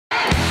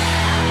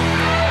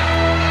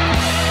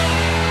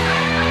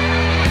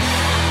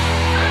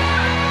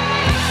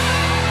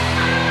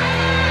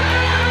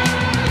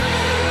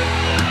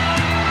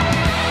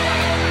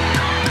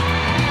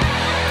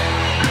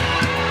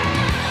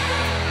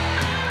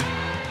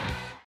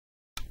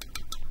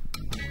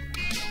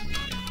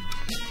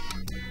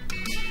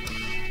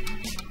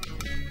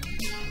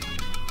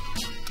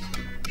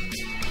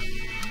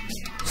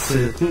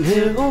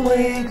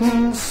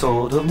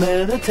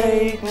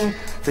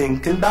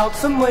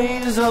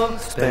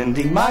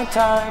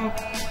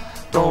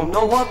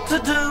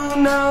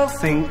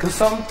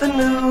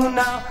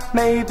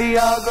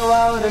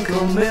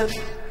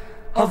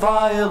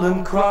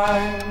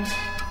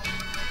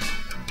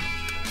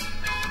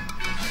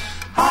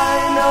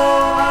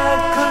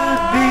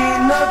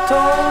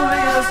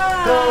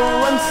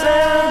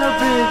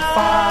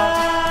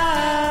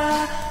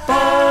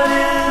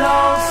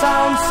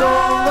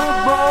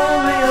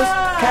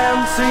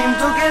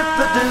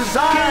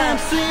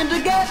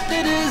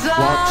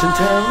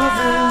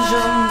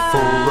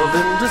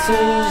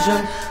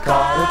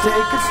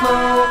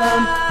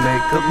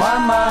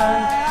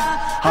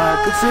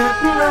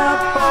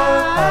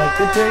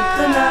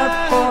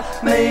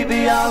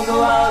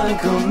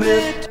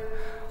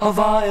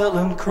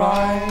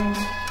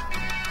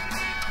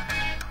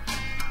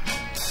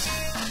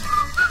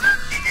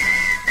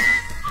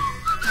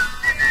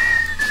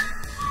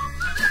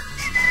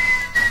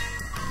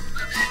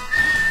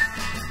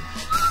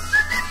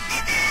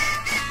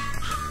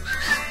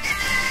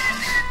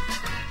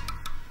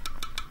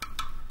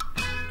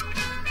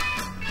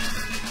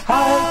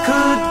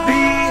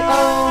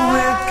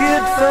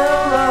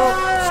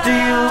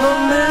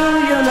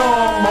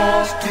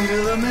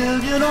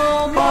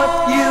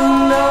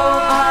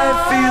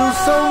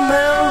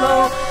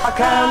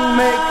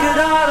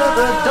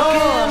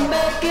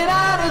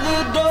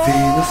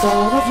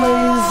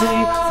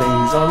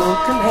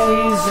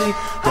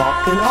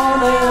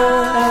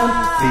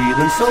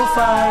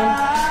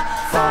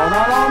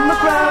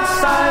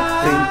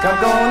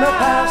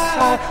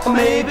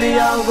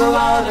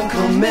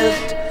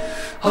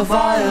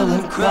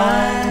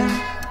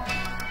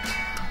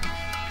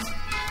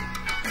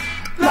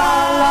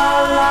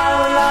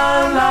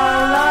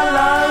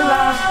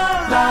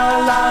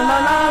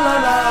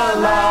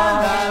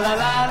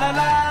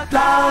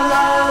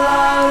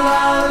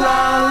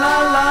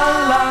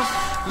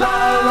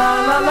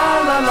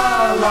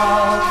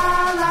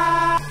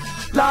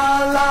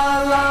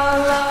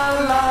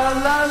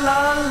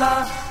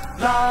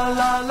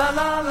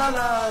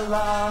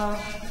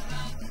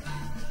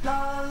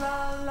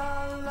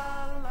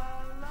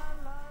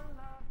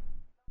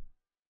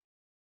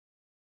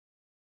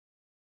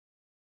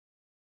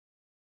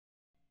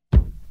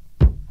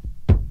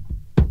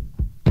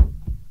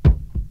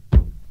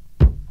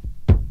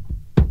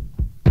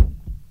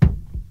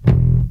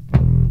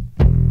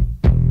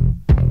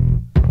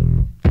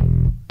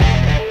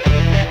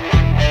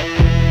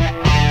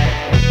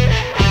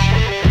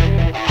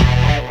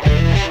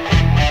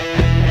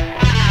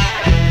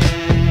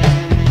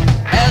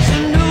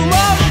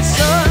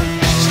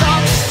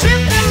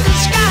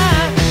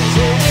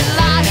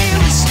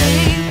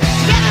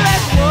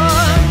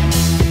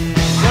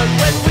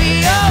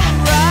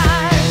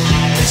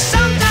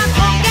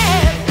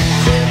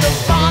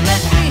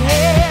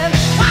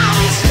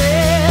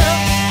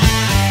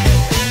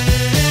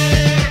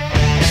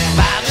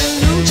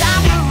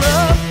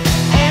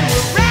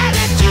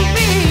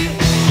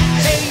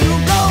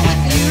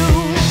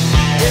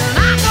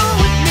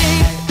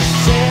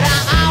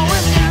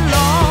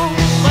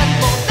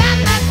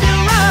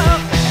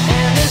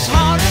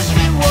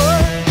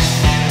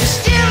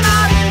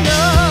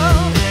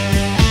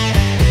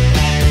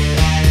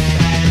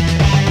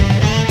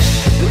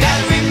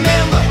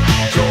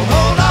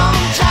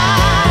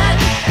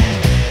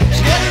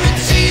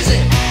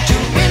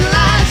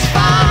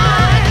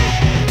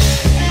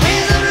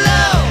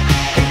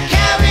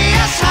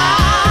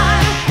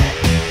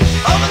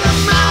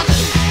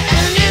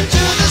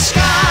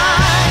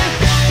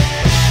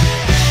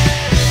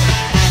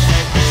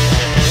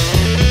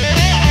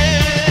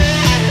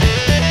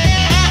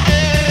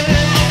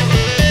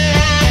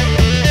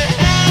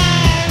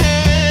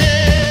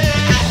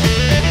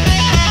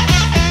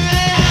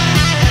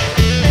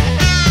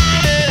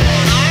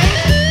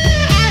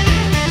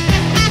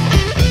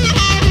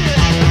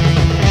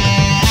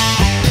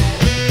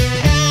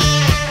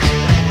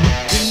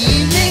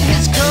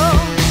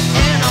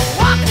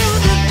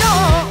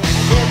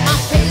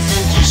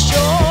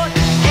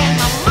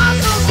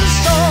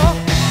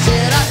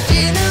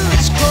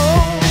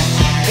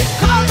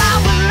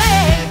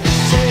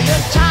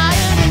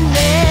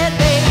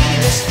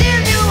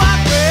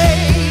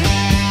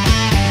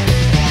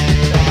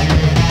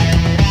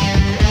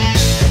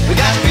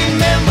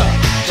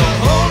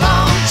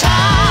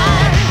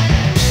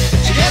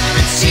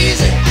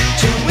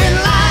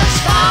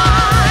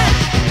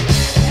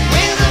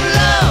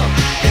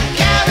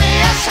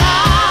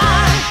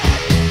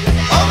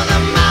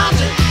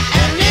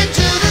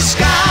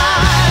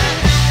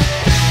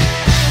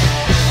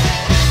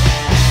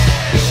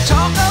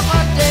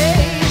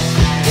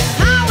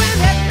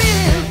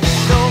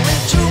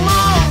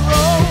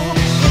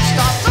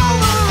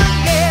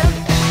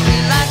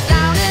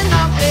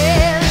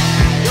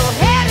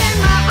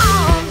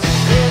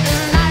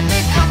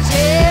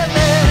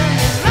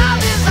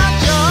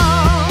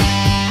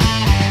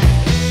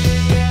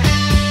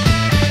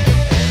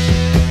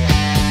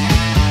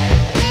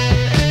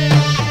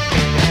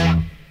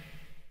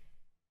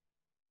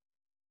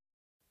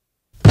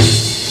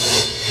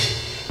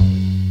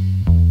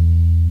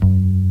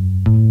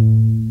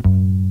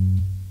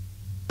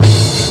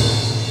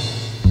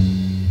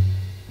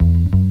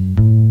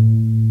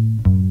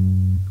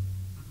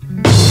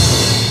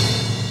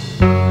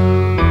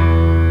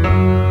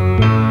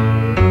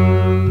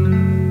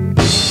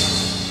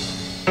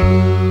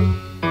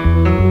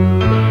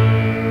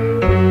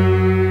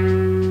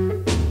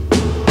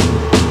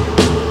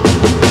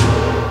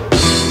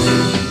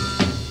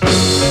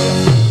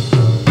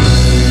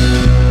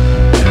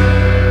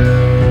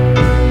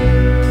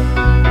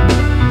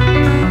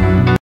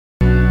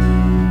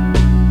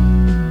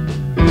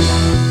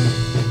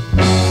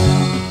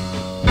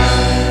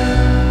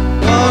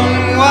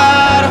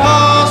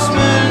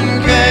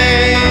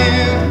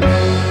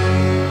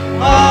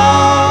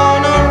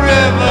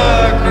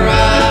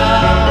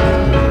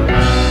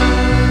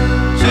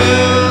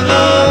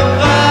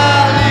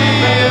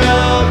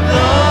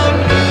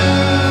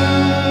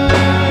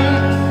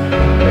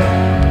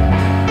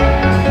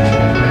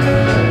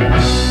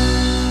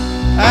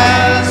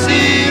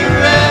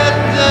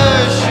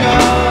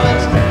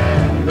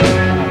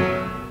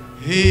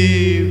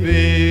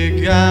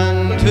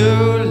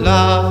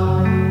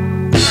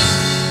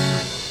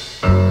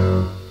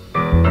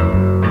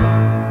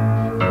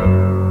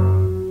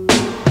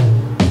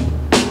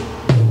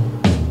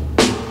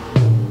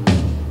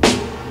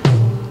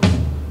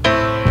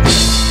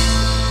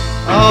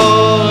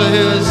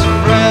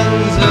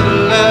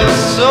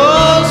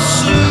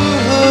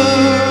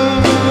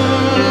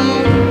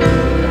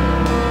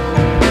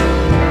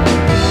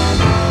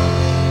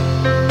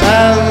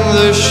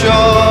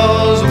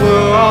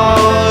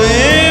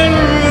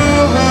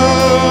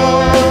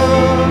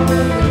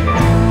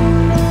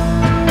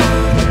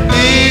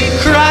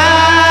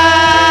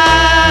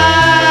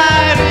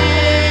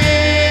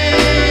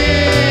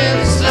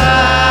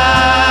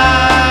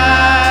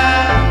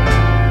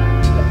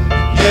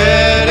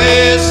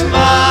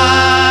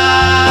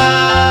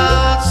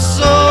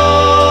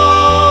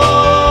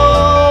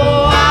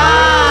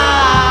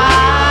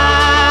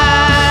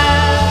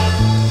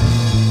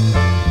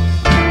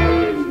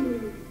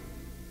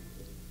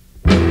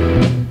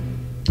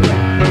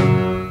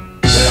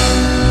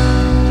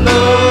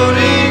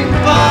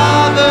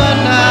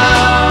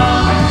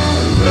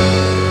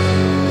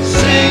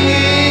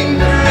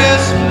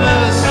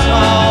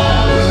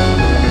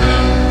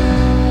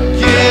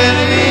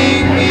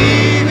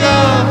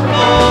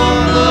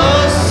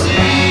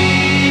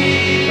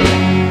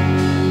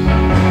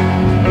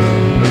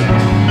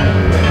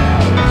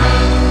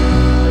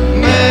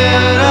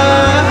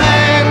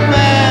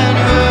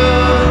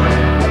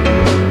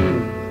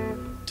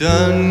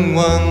done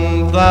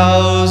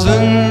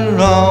 1,000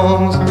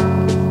 wrongs.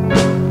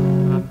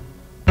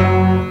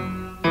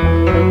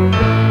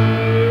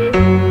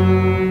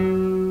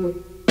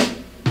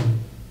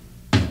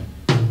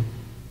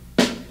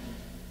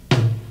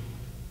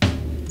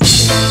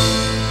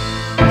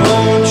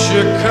 Won't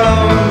you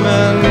come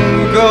and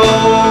go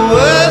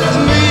with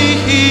me?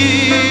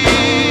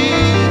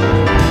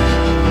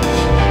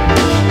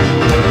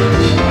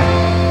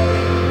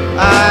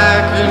 I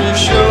can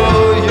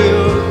show you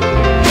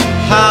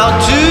how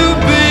to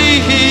be.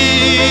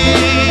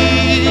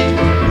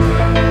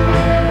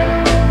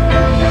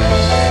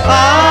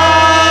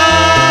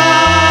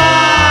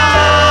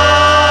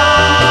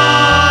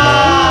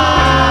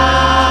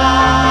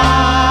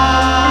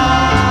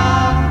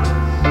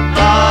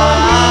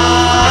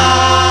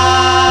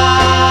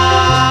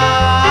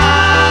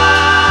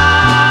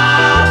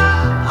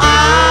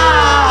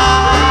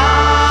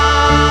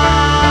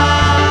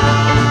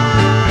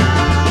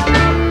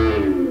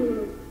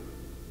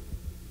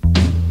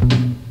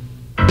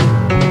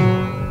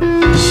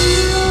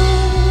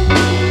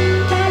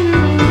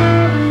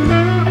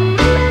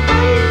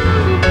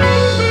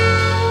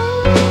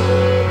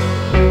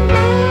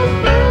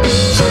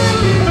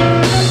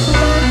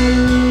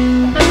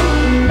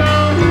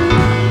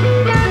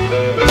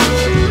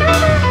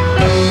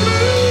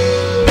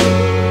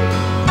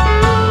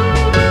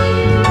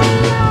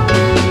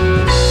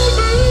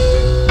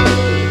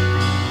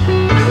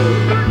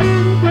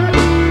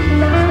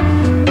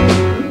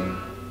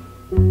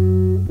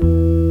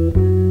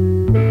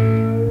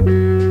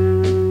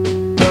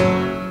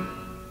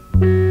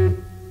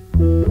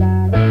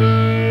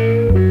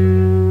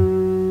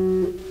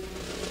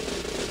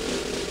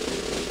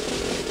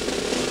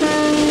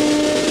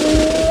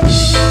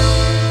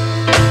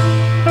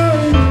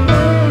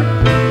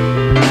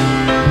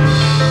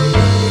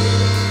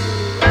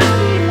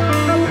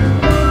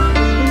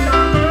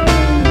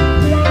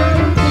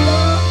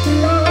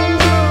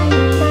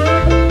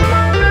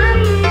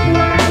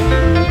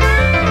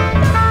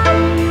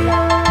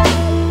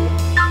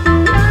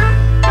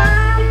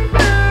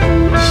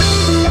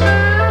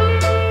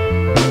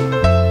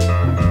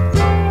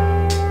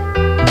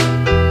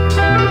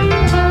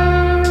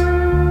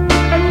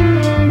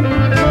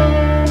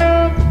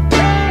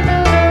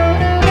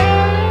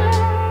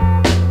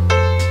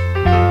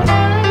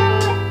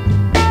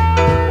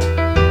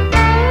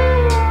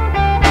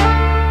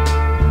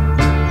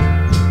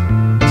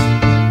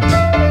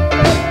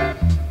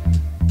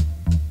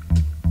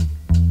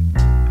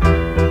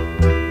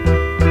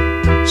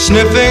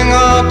 Sniffing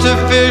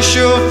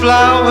artificial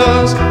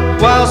flowers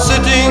while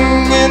sitting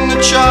in the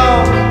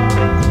chalk,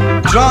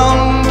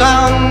 drawn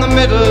down the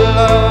middle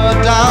of a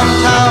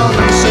downtown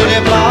city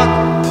block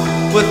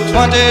with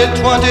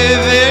 20/20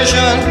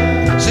 vision,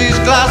 sees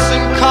glass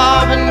and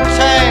carbon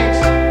tanks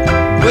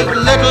with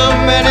little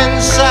men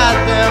inside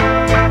them,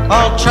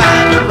 all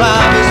trying to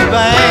rob his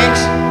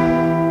banks.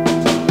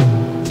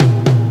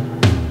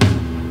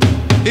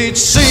 He'd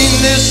seen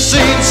this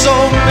scene so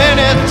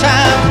many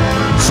times,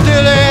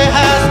 still he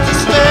has to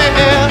stay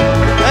here.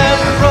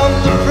 And from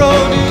the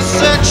produce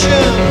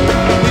section,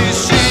 he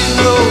sees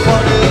no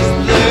one is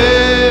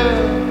there.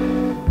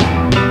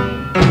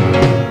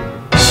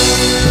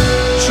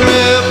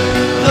 Trip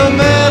the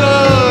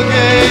metal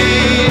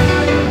gate,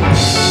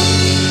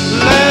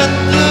 let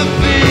the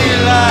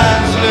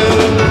felines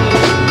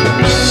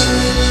loose,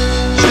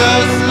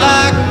 just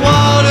like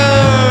water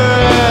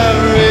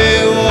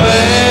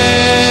everywhere.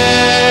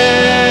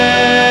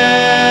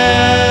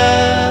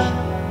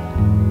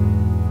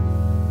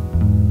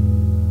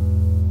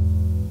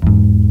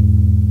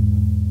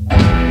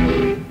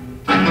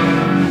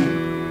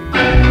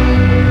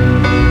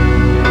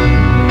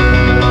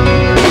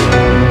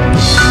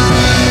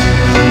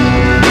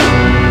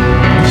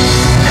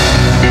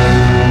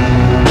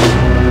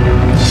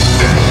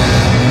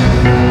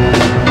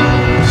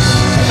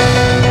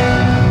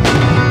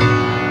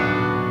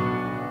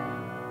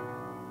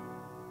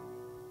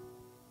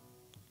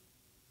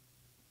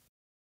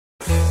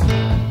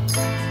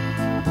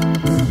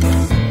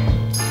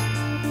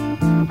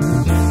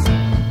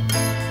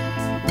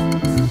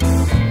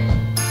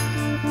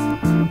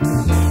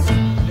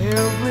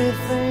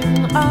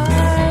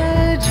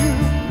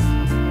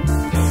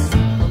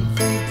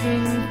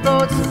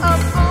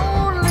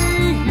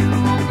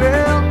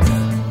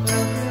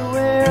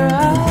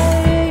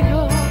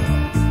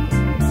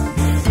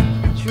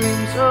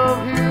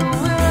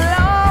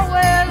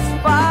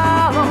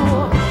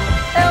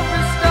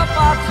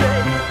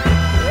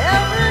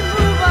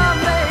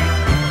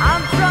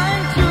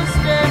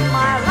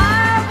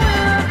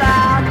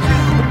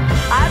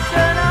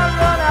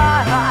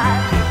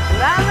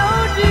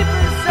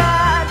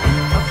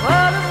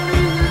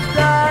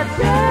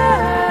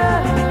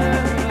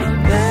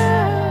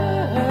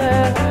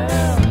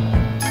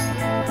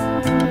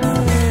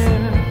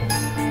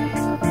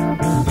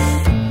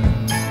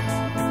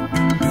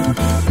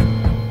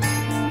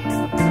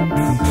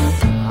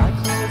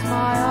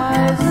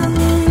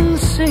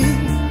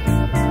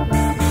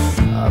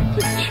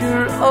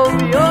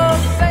 of your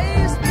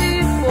face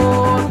before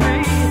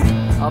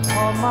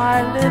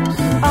my lips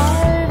I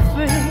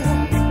feel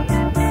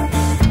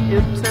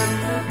your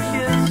tender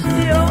kiss,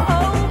 your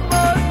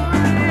almost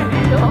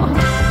real.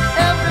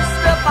 Every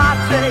step I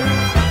take,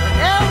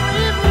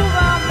 every move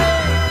I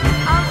make,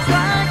 I'm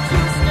trying to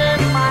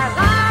escape my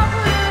life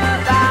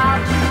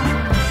without you.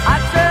 I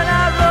turn,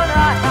 I run,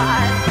 I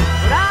hide,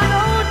 but I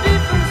know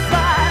deep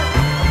inside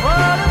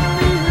what it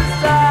means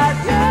that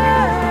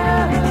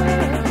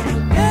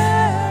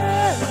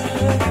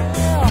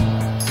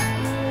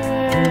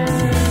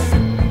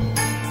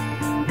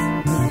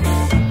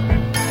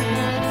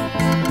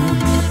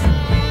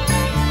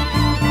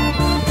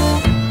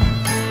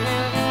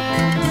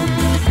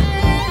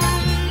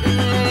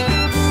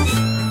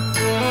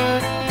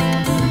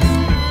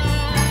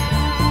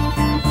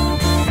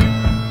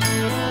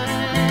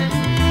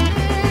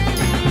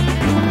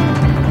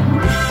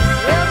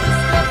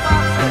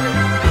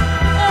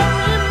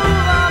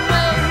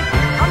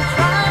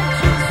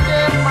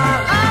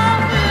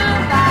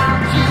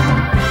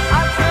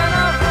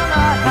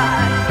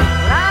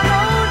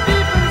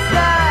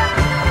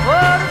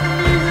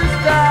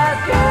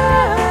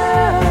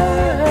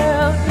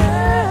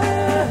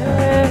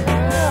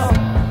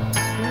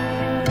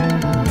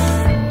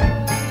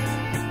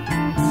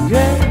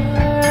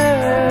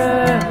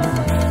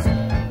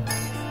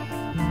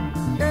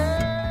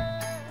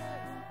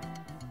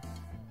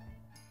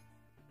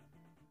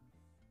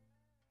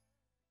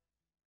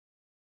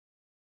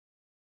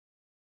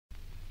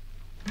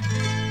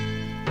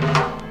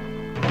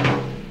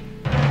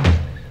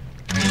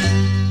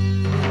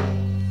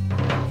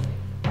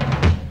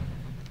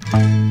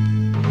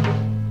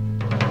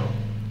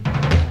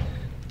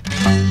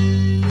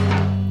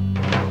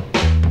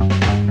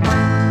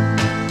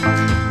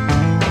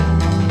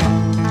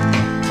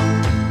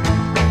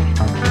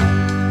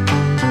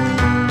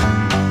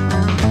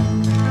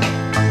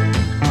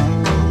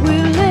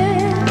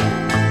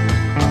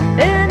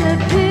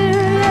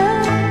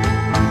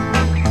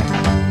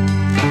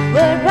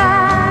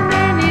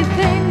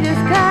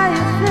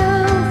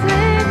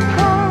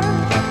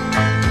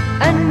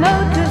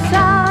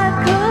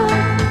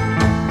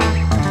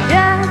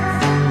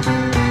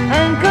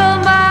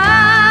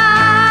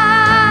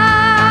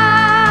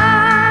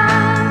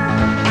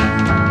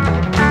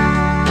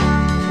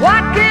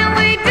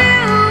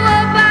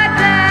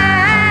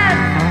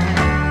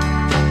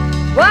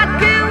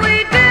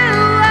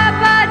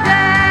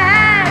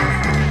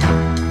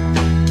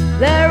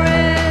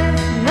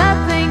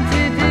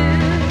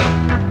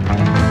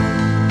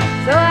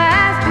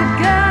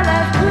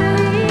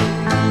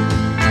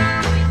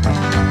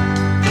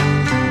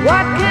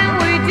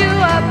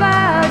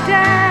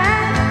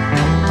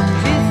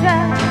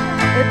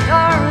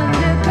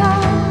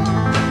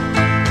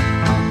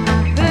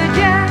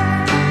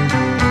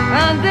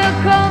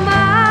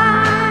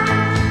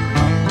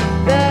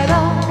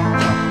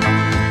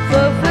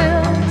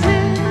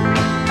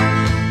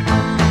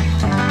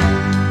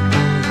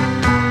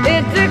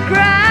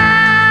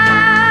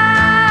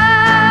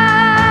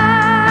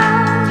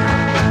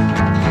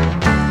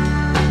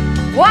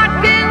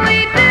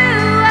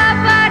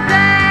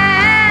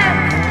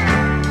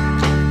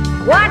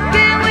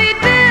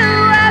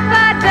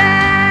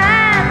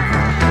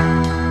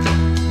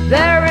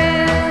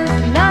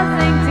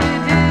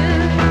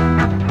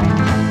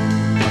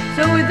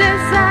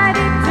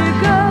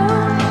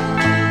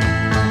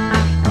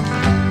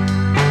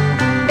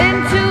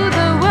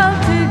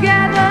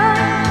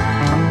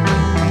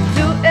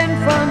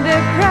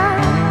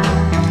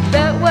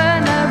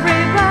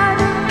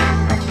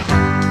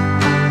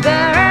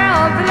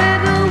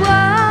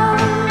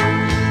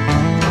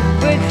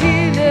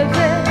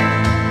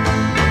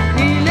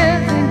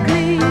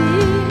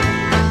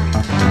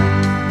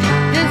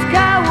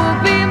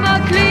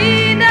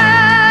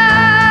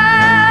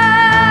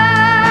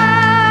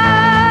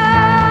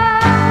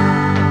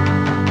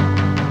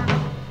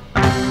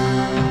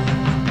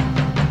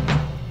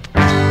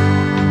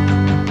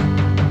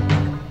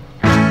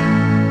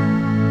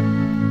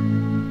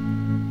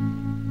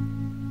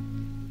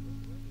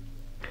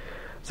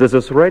This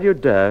is Radio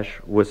Dash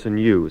with the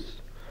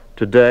news.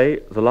 Today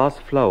the last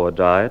flower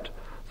died,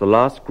 the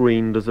last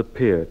green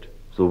disappeared.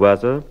 The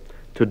weather,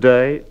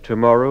 today,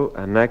 tomorrow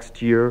and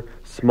next year,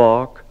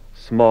 smog,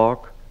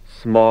 smog,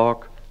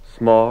 smog,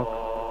 smog,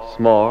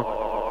 smog,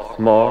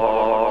 smog,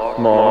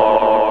 smog,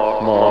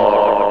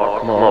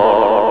 smog,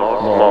 smog,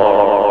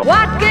 smog.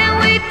 What can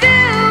we do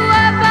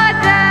about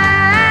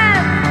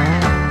that?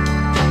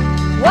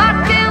 What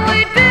can we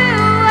do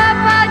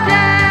about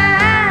that?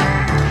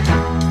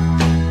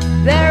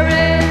 There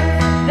is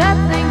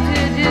nothing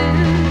to do.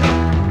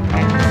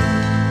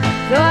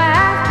 So I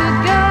asked the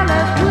girl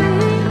as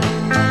please,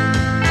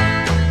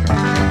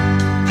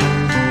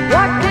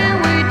 what can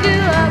we do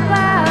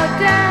about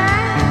that?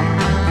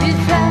 She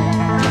said,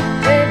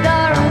 they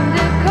are in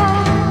the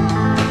cold,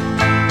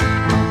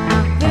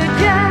 the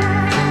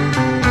jazz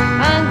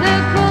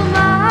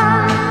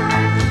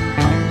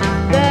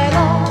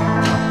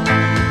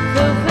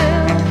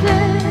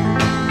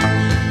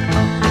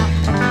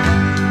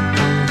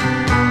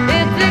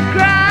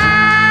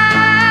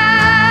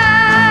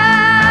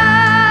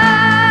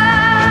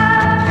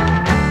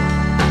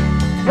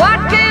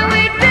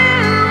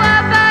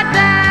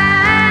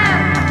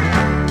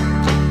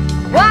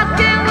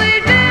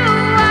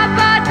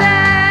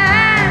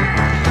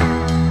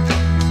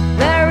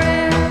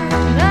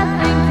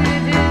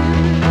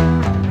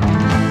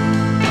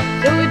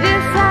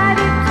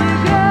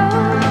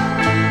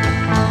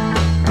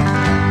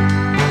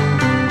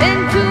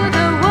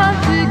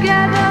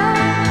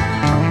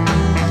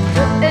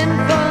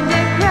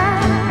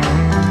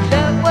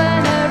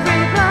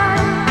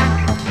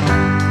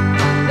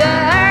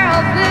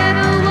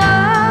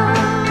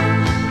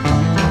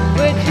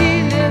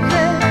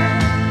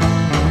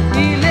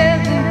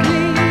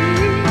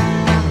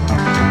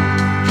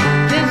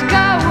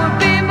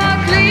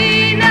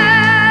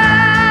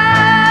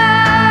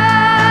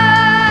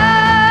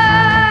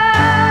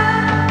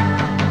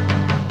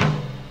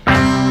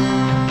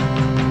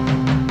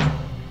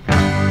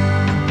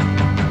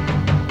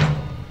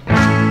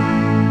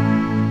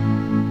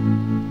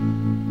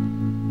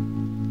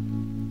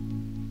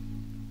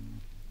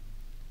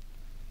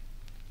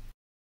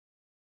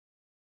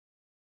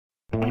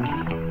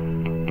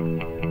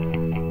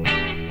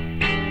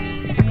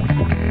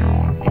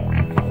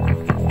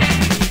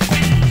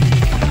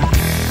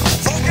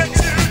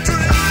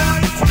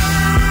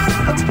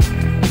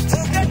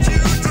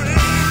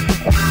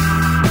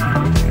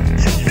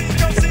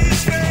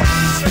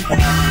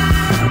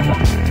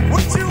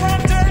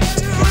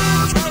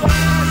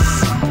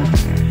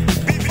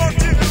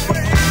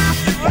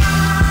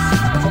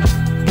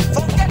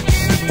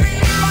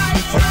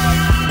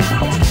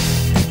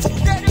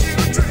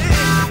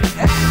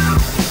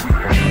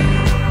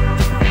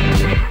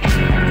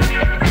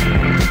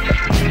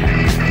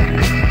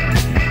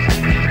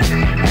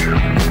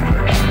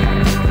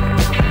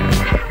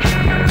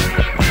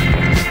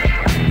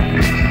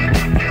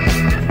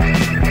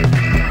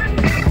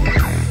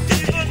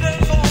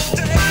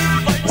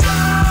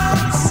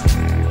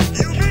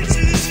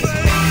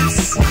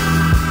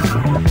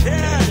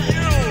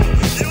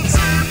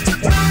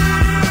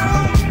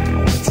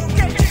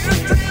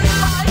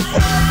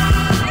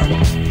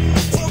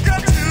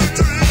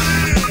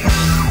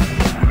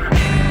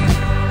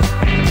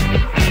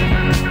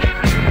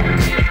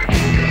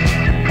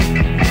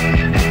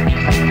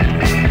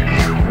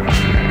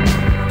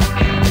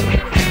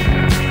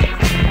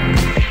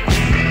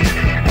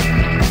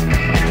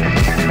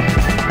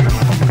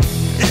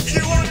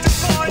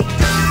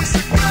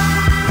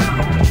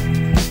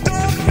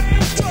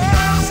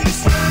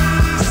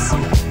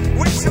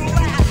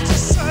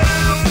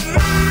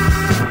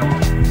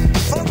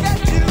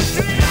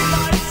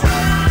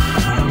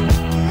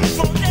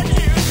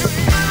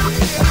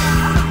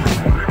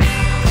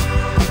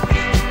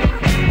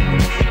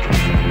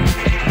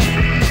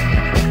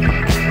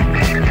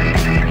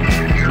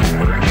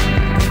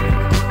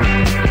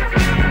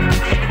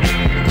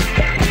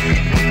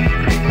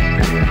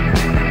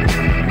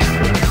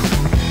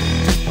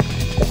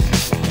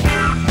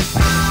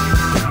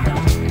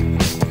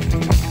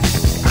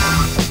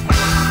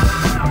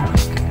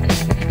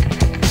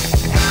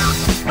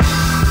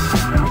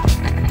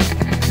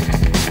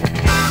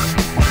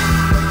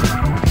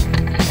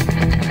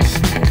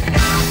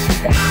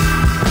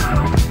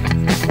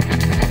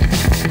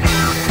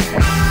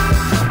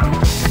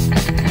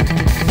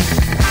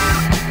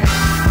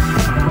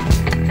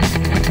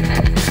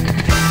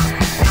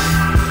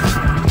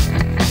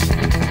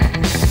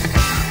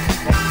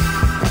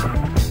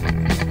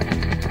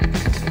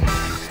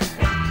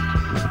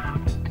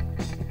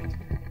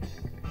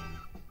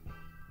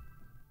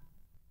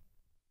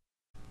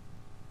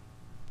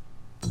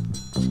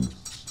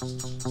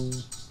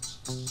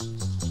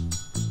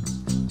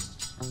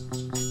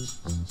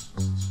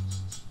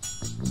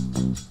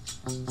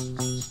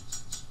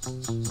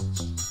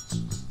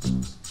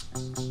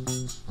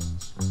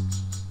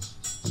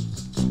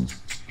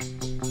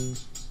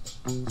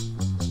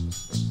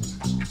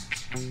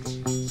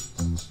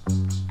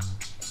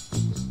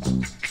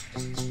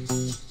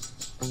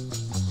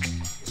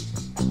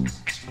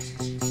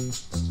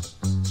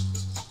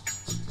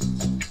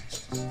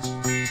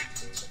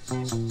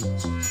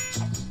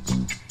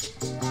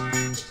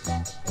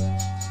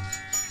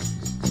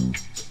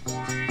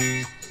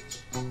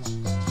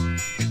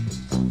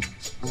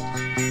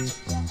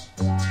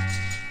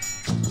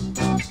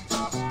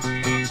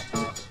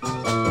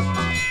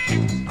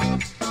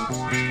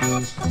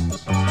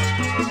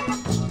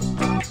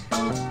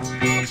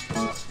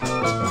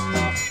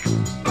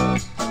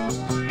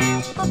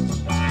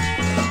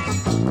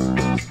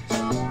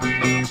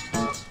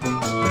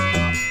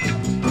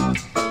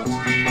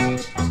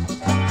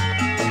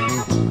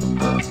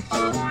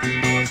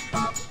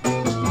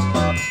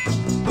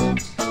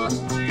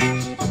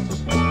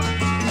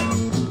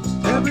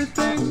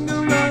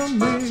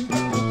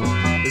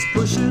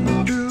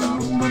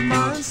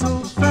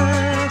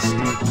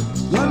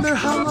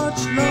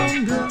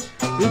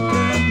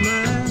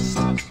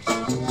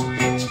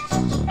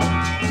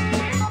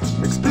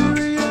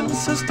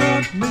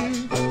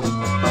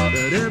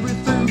that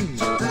everything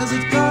has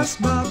its price,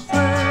 my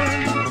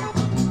friend.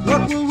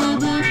 What will we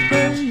be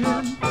paying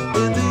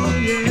in the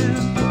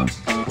end?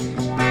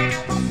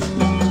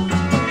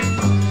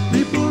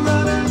 People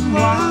running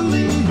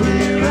wildly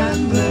here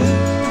and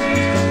there.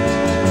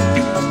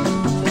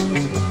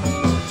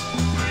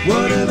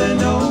 What do they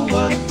know?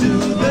 What do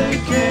they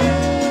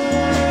care?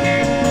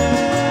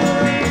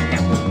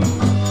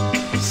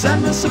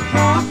 Send us a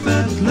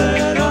prophet,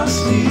 let us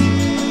see.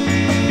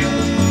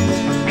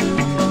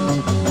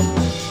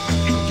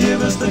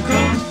 Give us the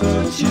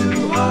comfort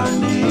you are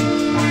need.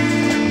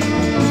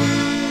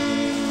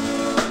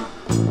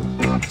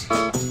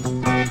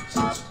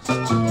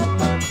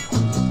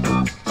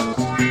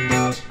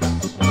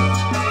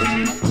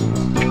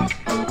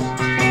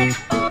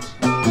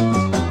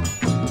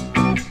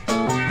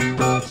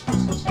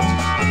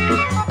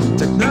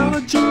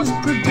 Technology's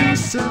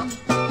producing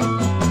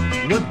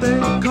what they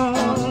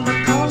call a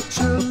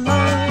culture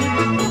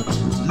line.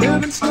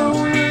 Living slow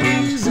and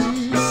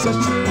easy,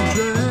 such a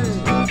drag.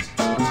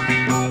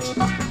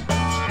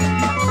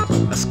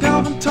 Ask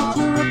Calvin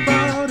Toffler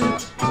about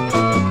it.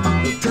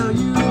 He'll tell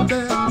you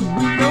that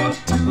we know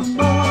too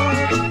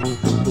much.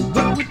 But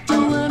what we're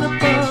doing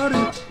about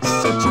it is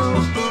such a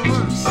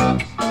farce.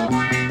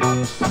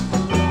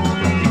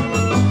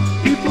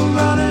 People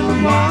running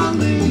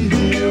wildly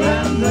here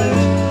and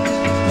there.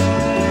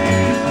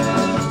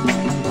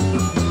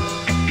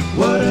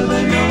 What do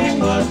they know?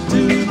 What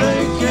do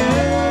they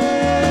care?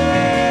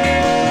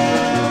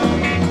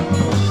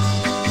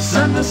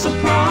 Send us a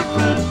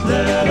prophet,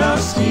 let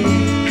us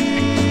hear.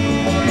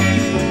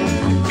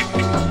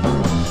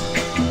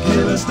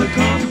 Give us the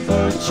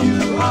comfort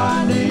you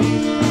are need.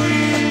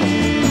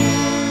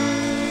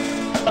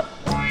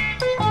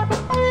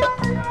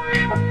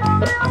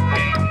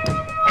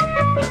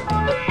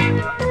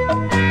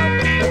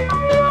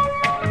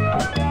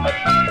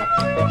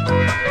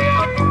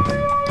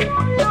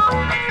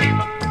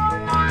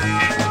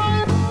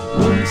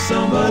 Won't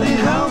somebody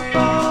help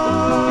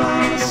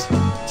us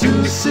to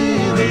see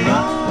the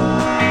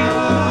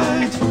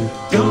light?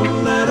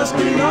 Don't let us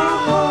be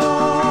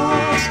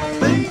lost,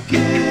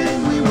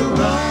 thinking we were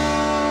right.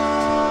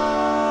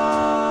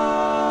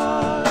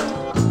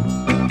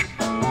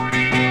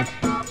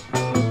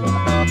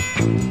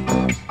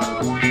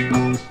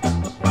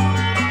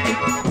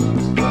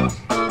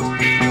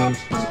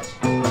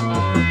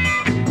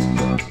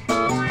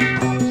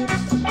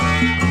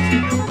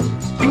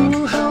 Who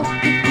will help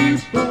the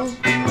people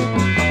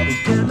who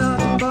cannot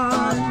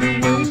find their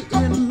way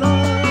in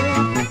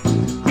life?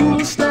 Who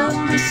will stand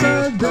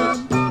beside them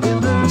in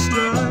their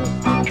strife?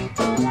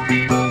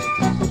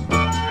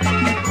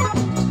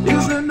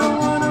 Is there no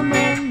one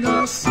among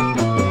us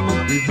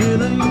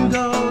revealing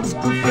God's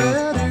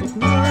prophetic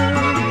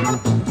word?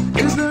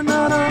 Is there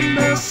not a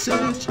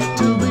message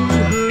to be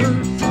heard?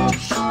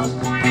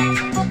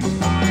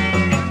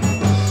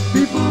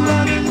 People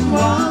running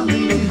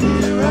wildly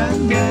here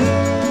and there.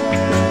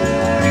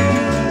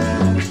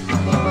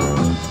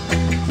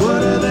 What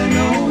do they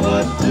know?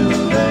 What do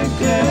they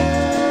care?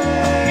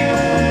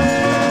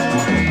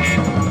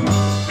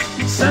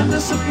 Send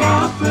us a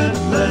prophet,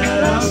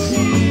 let us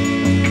hear.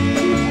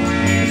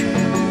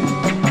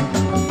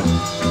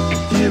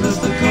 Give us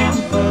the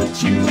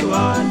comfort you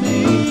are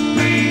need.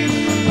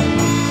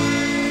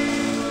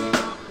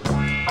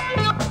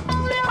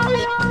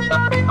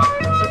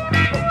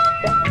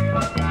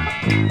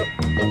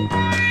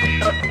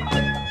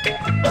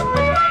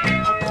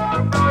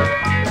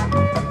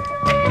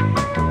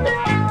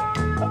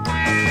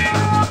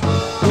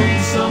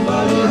 Won't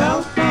somebody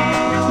help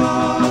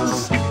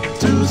us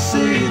to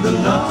see the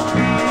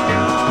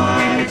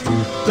light?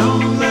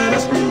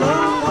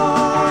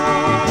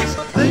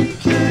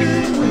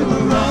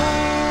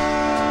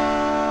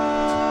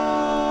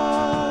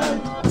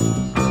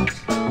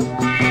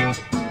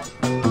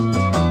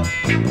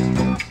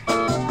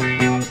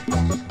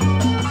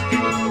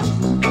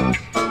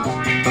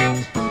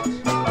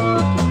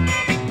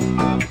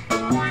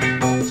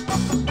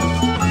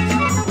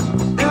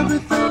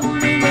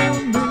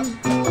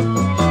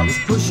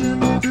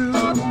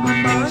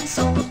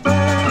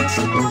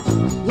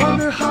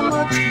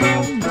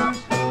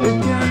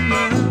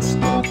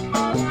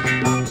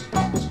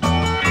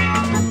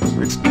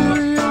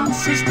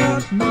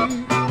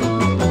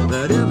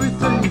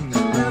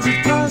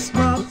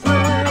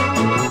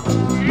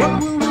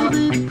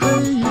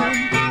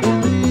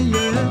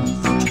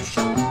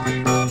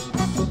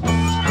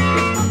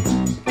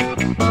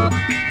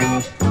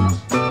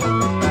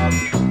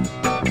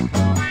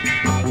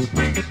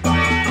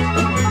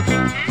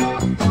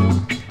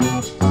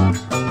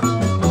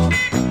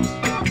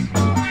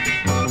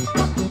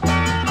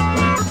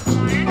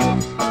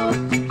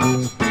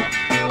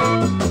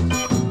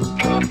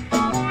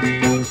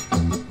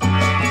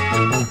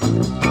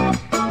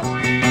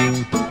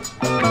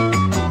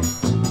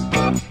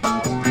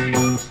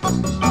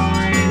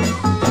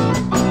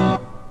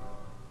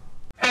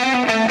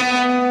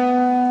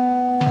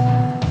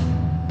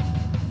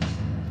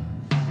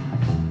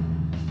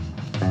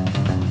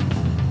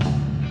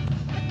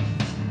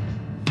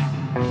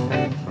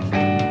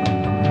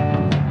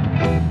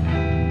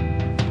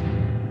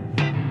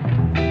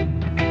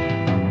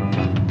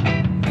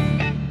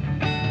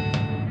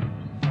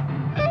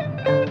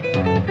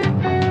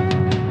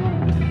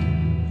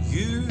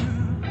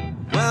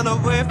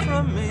 Away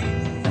from me,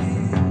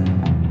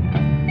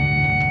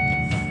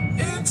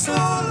 it's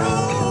all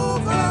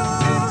over.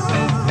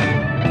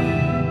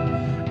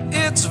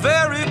 It's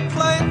very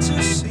plain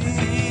to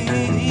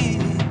see.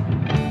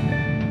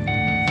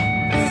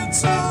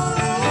 It's all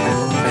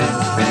over.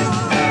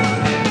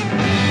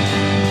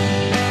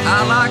 I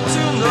like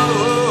to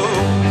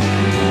know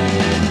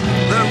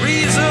the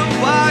reason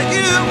why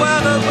you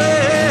went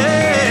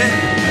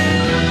away.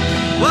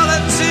 Well,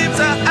 it seems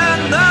that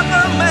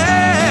another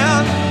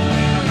man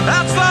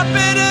that's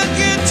forbidden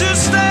you to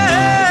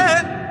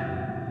stay.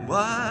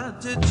 Why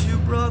did you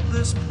brought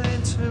this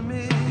pain to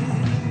me?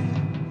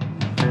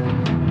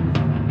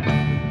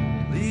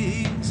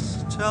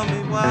 Please tell me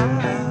why.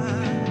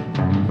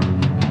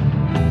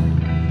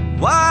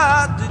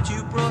 Why did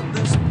you brought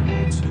this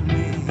pain to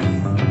me?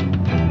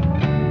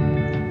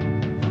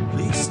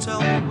 Please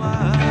tell me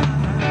why.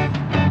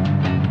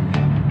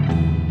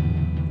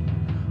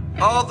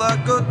 All the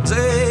good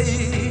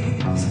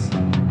days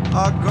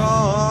are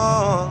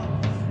gone.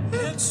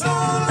 It's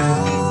all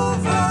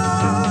over.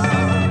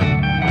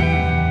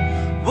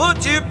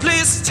 Would you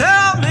please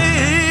tell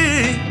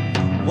me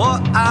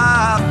what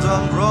I've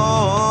done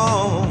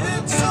wrong?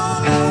 It's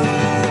all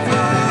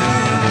over.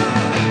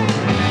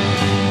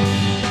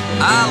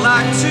 I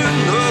like to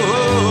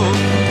know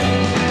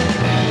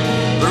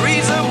the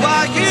reason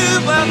why you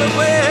went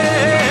away.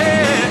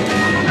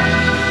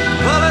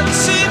 Well, it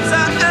seems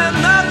that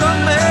another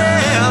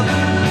man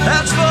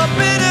has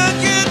forbidden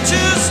you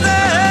to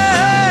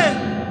stay.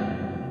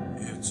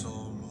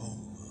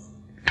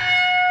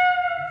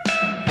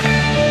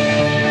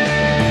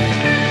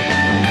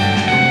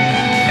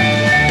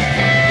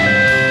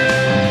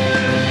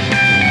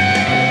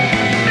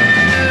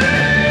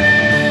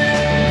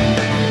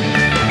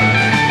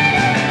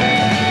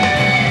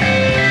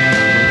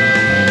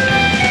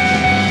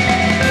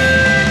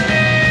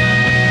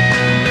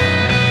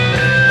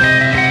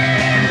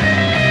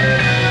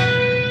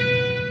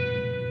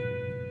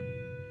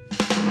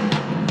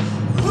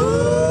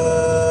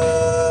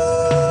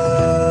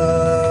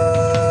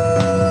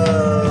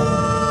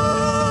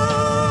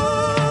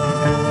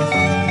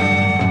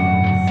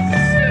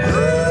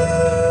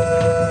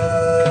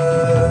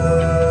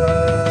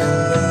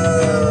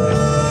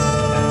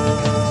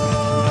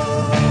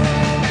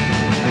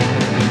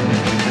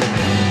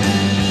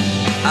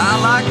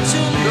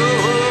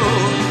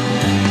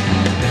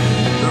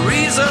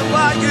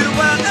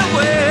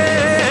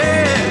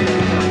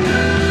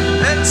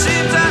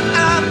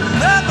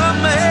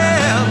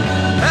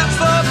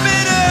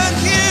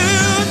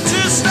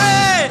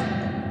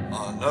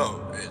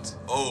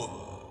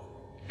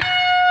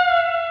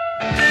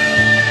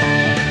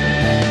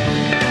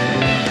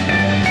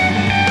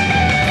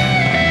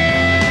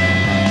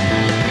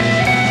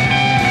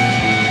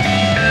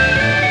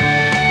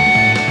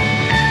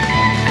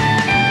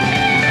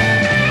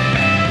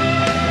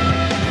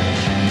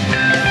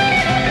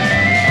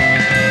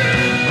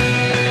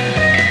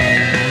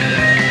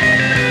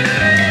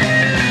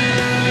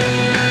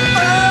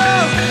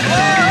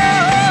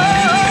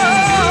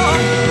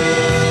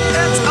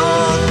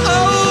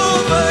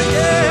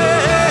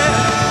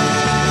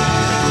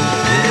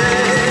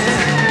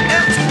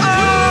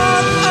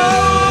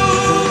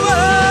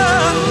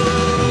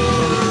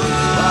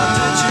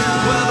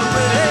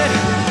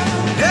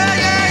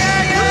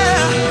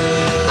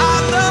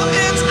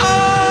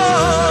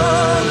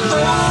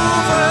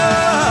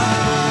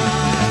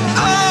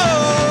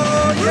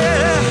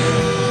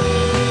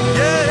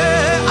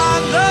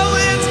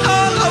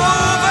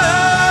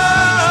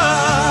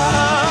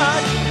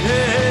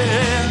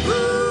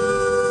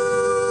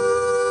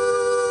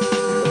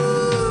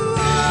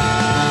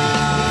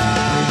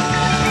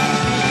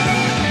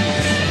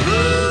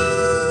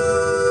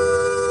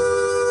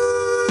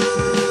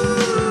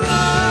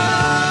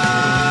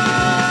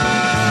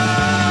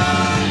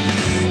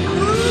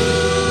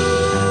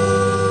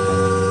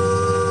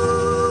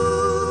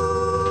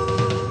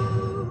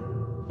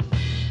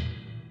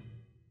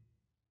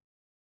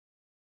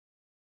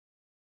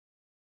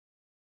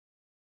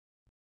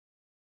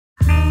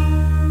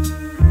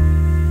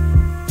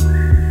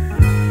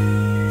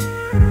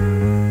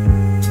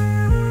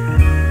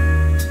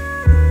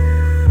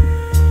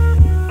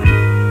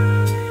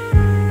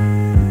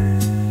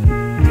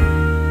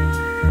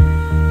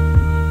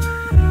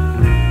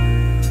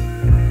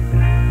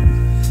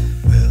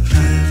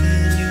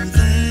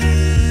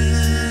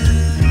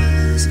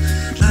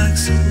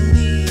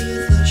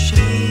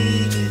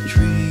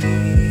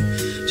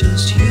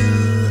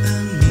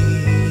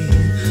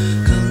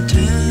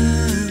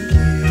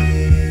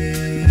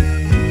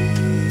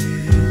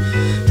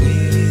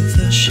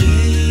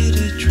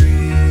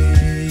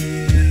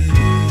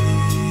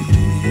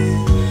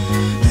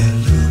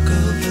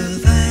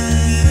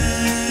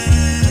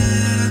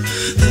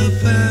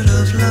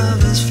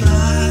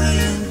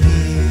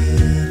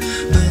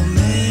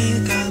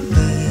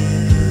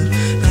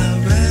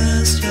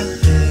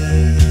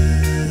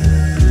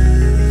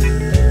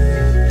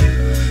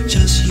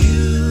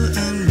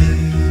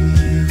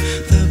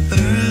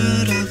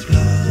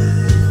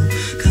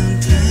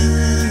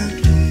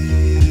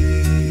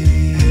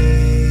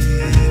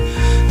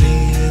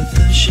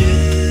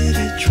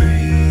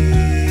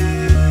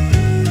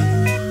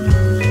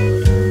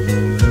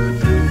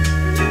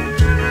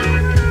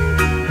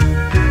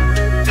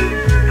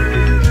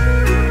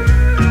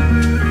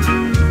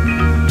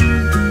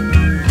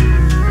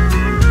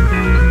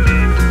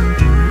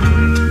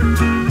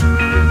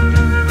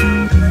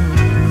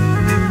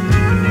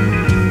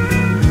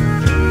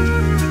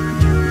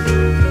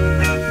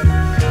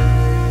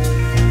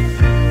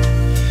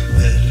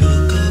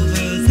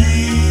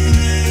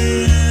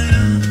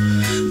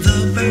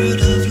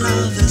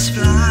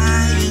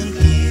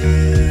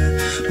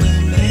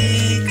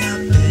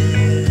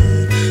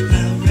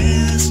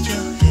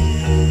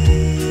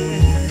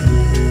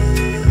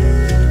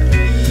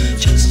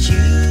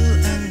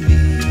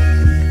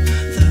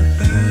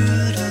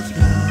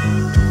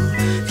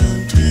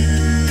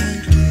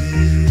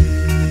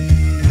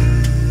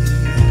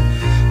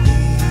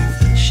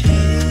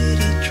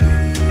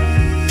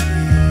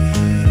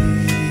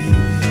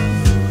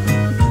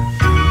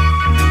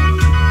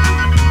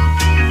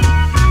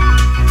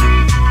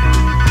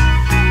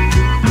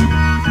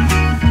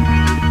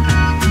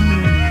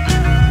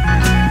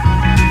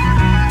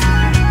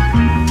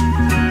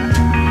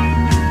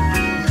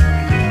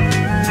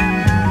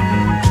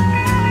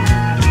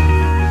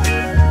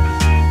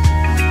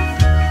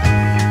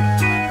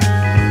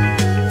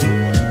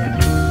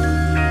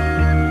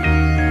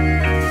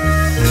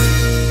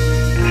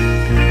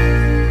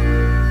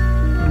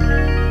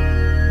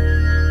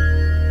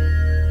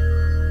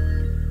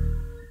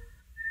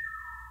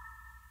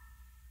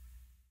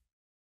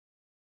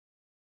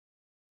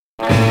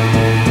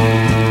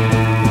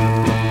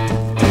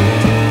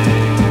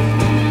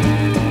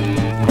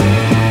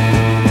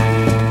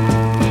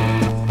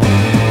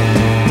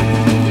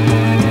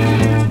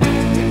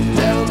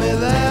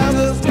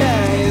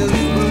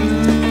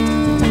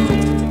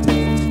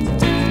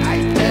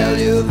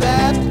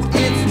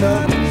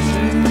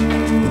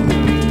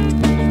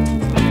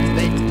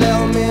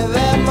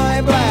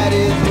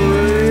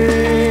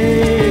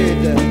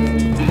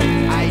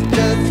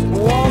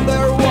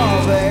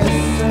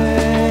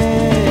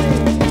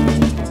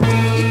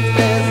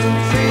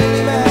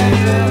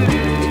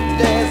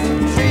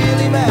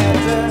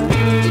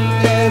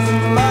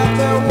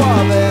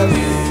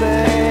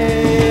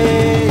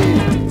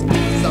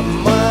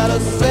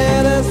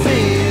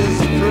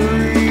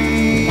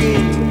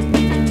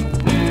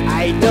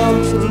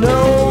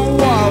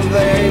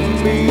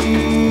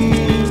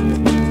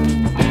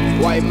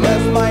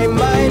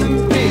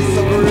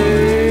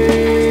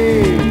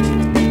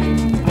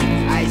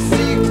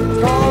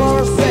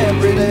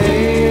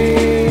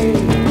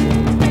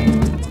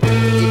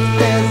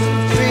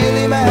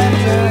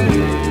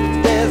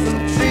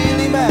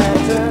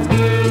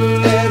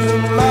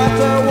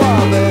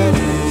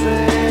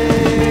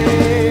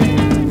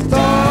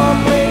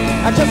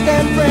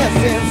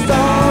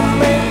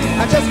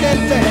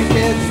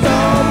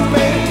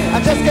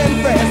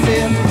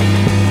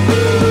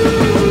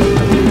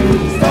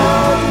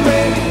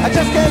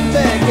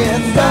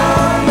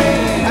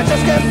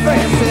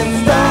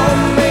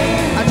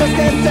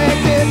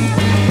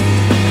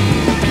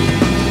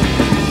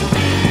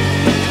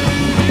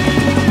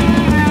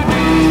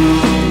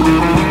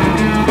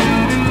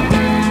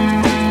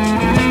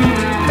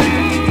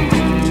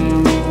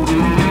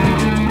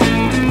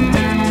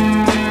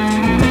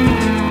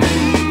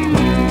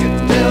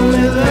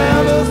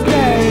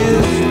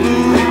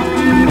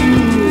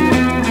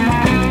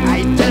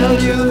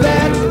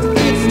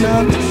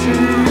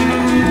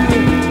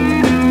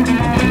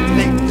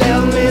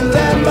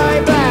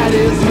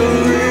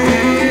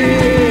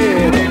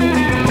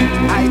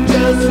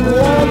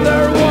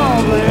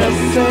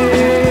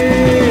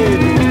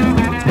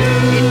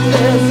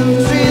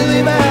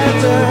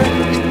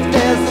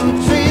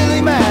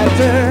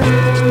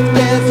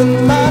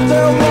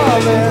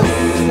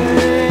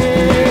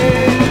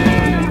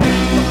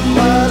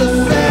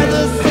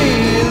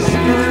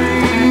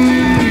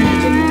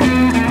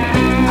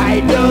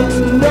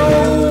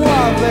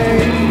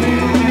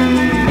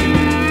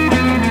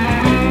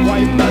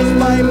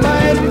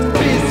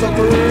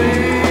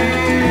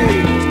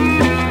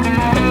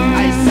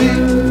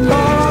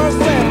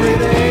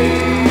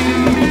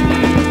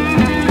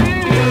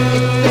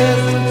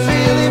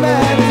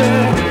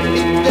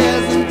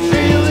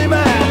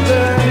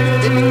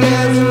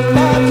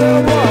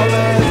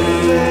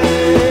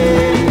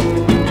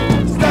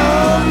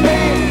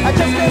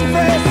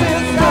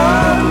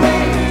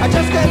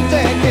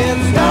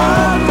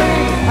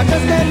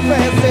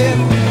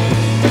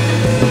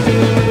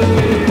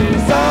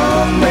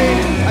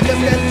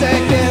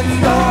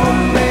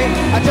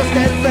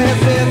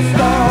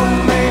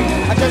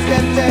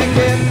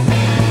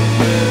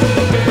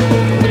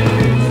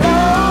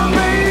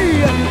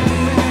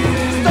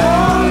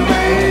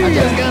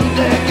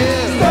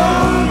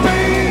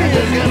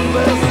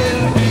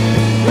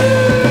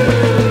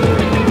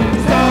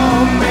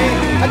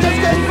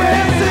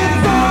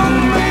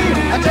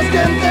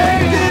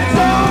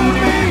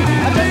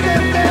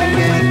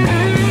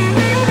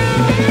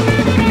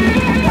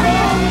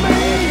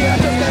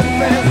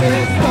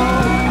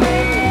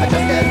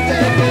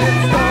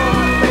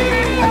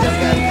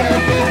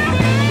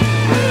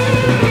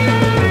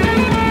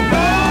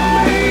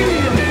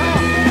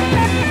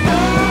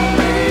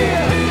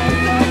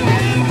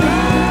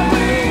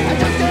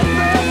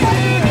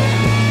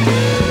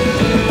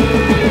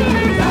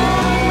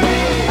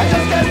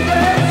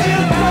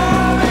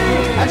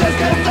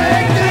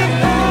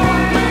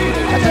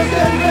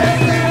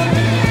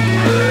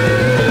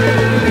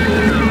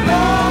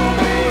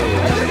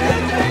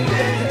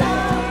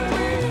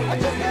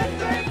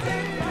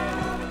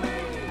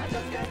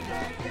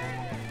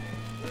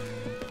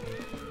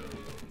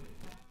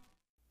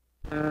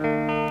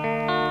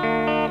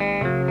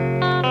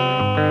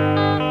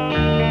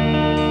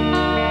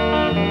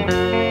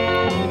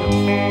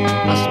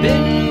 I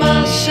spend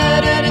my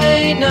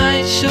Saturday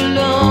nights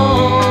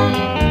alone.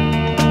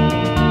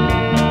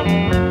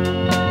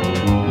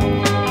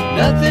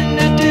 Nothing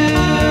to do,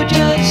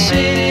 just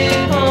sit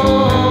at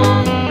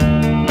home.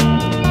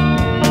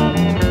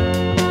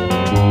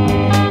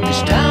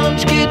 This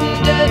town's getting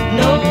dead,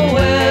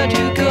 nowhere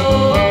to go.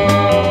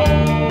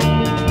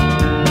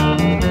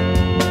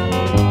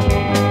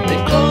 They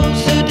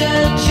close the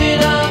dancing,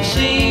 I've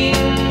seen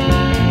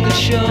the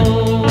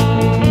show.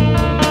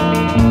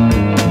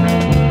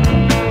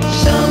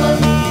 Summer,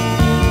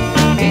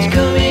 it's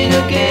coming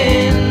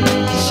again.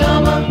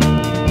 Summer,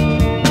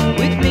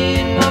 with me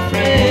and my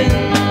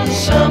friends.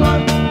 Summer,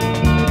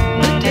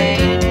 the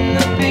date and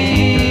the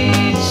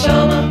beat.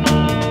 Summer,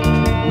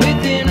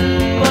 within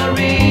my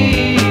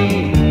reach.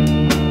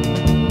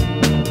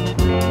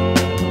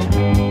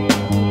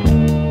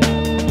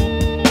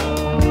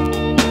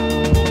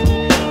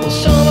 Well,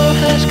 summer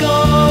has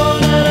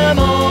gone and I'm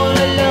all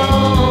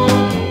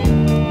alone.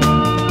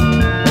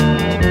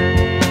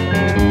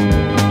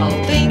 I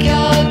think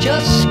I'll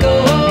just go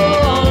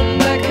on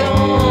back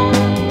home.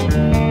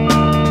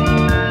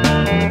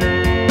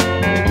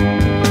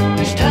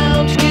 This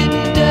town's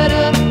getting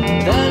deader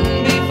than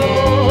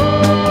before.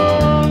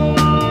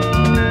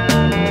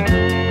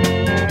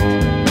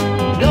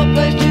 No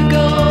place to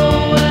go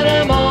and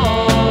I'm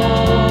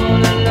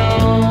all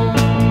alone.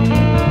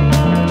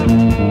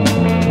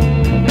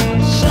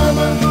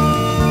 Summer,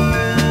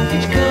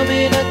 it's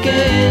coming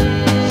again.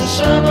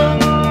 Summer,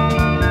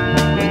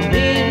 with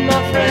me and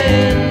my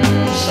friends.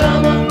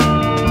 Summer,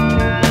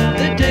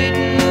 the date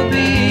and the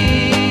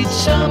beat.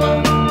 Summer,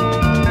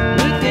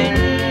 within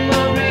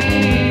my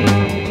reach.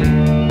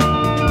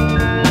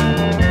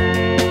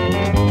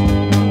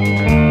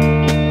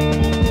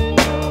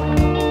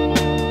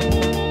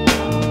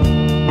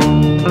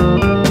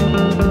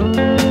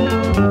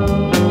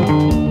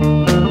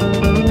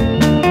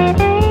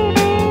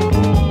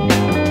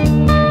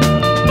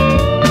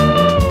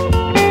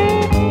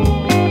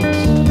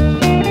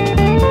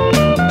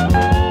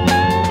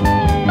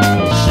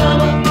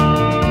 Summer,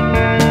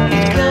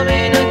 it's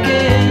coming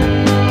again.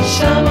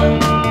 Summer,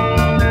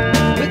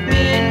 with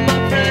me and my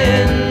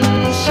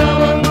friends.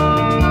 Summer,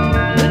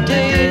 the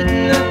date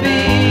and the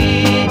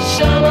beat.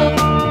 Summer,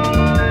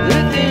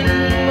 within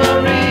my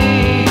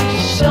reach.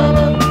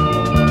 Summer,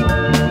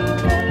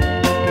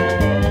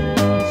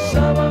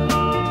 summer,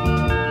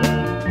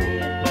 with me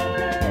and my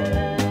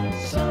friends.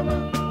 Summer.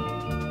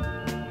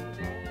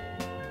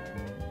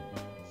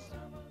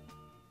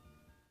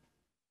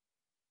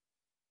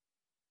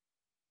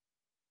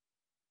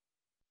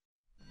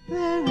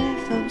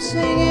 If I'm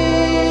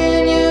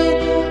singing you,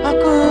 I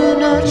could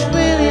not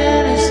really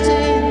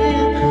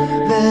understand.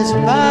 There's a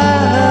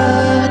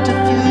part of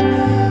you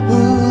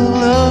who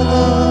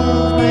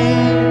love me.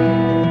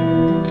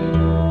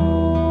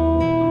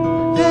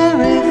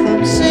 If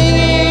I'm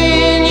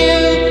singing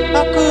you,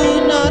 I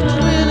could not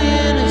really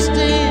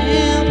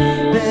understand.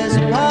 There's a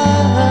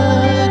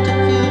part of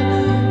you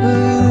who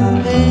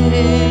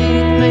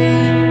hate me.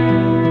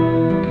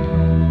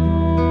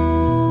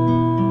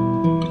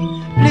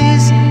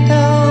 Please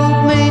help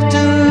me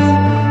to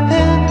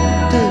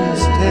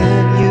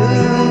understand you.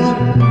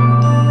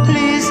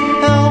 Please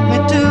help me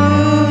to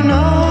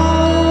know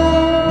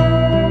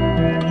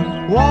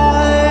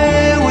why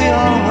we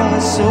are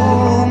so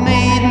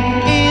made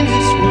in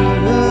this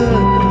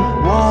world.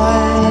 Why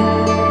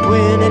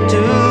we need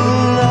to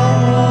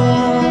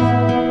love.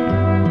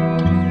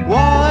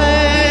 Why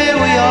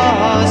we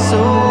are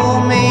so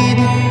made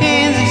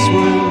in this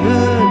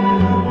world.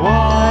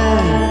 Why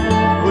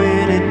we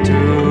need to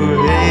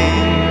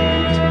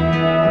hate.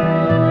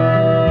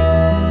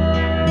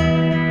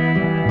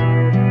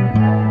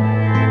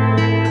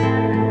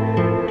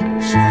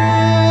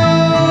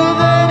 Sure,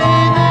 that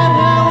ain't that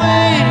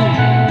way.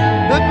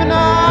 Up in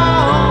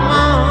our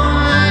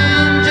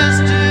mind,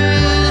 just to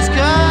the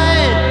sky,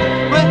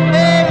 where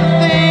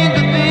everything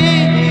could be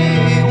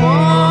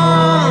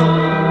one.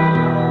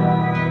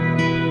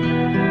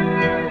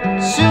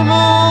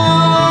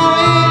 Sûrement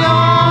il y a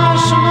un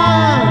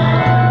chemin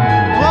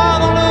droit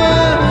dans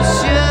le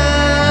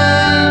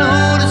ciel,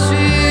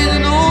 au-dessus de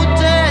nos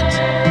têtes,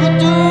 où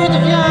tout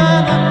devient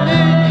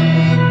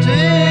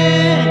unité.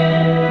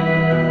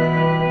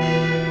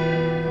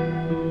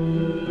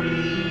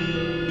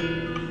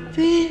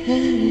 The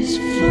air is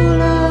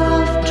full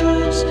of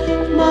truth.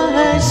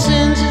 My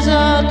senses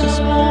are too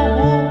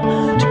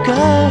small to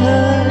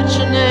catch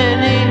on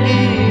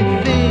anything.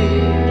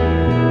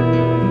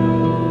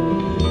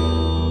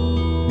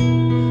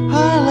 I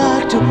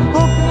like to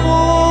open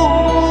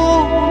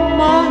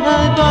my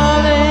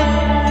body.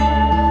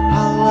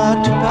 I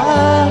like to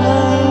pass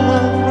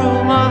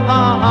through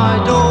my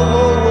door.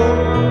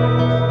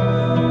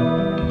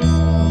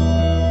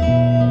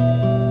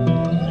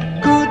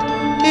 Could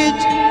it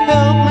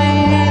help me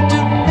to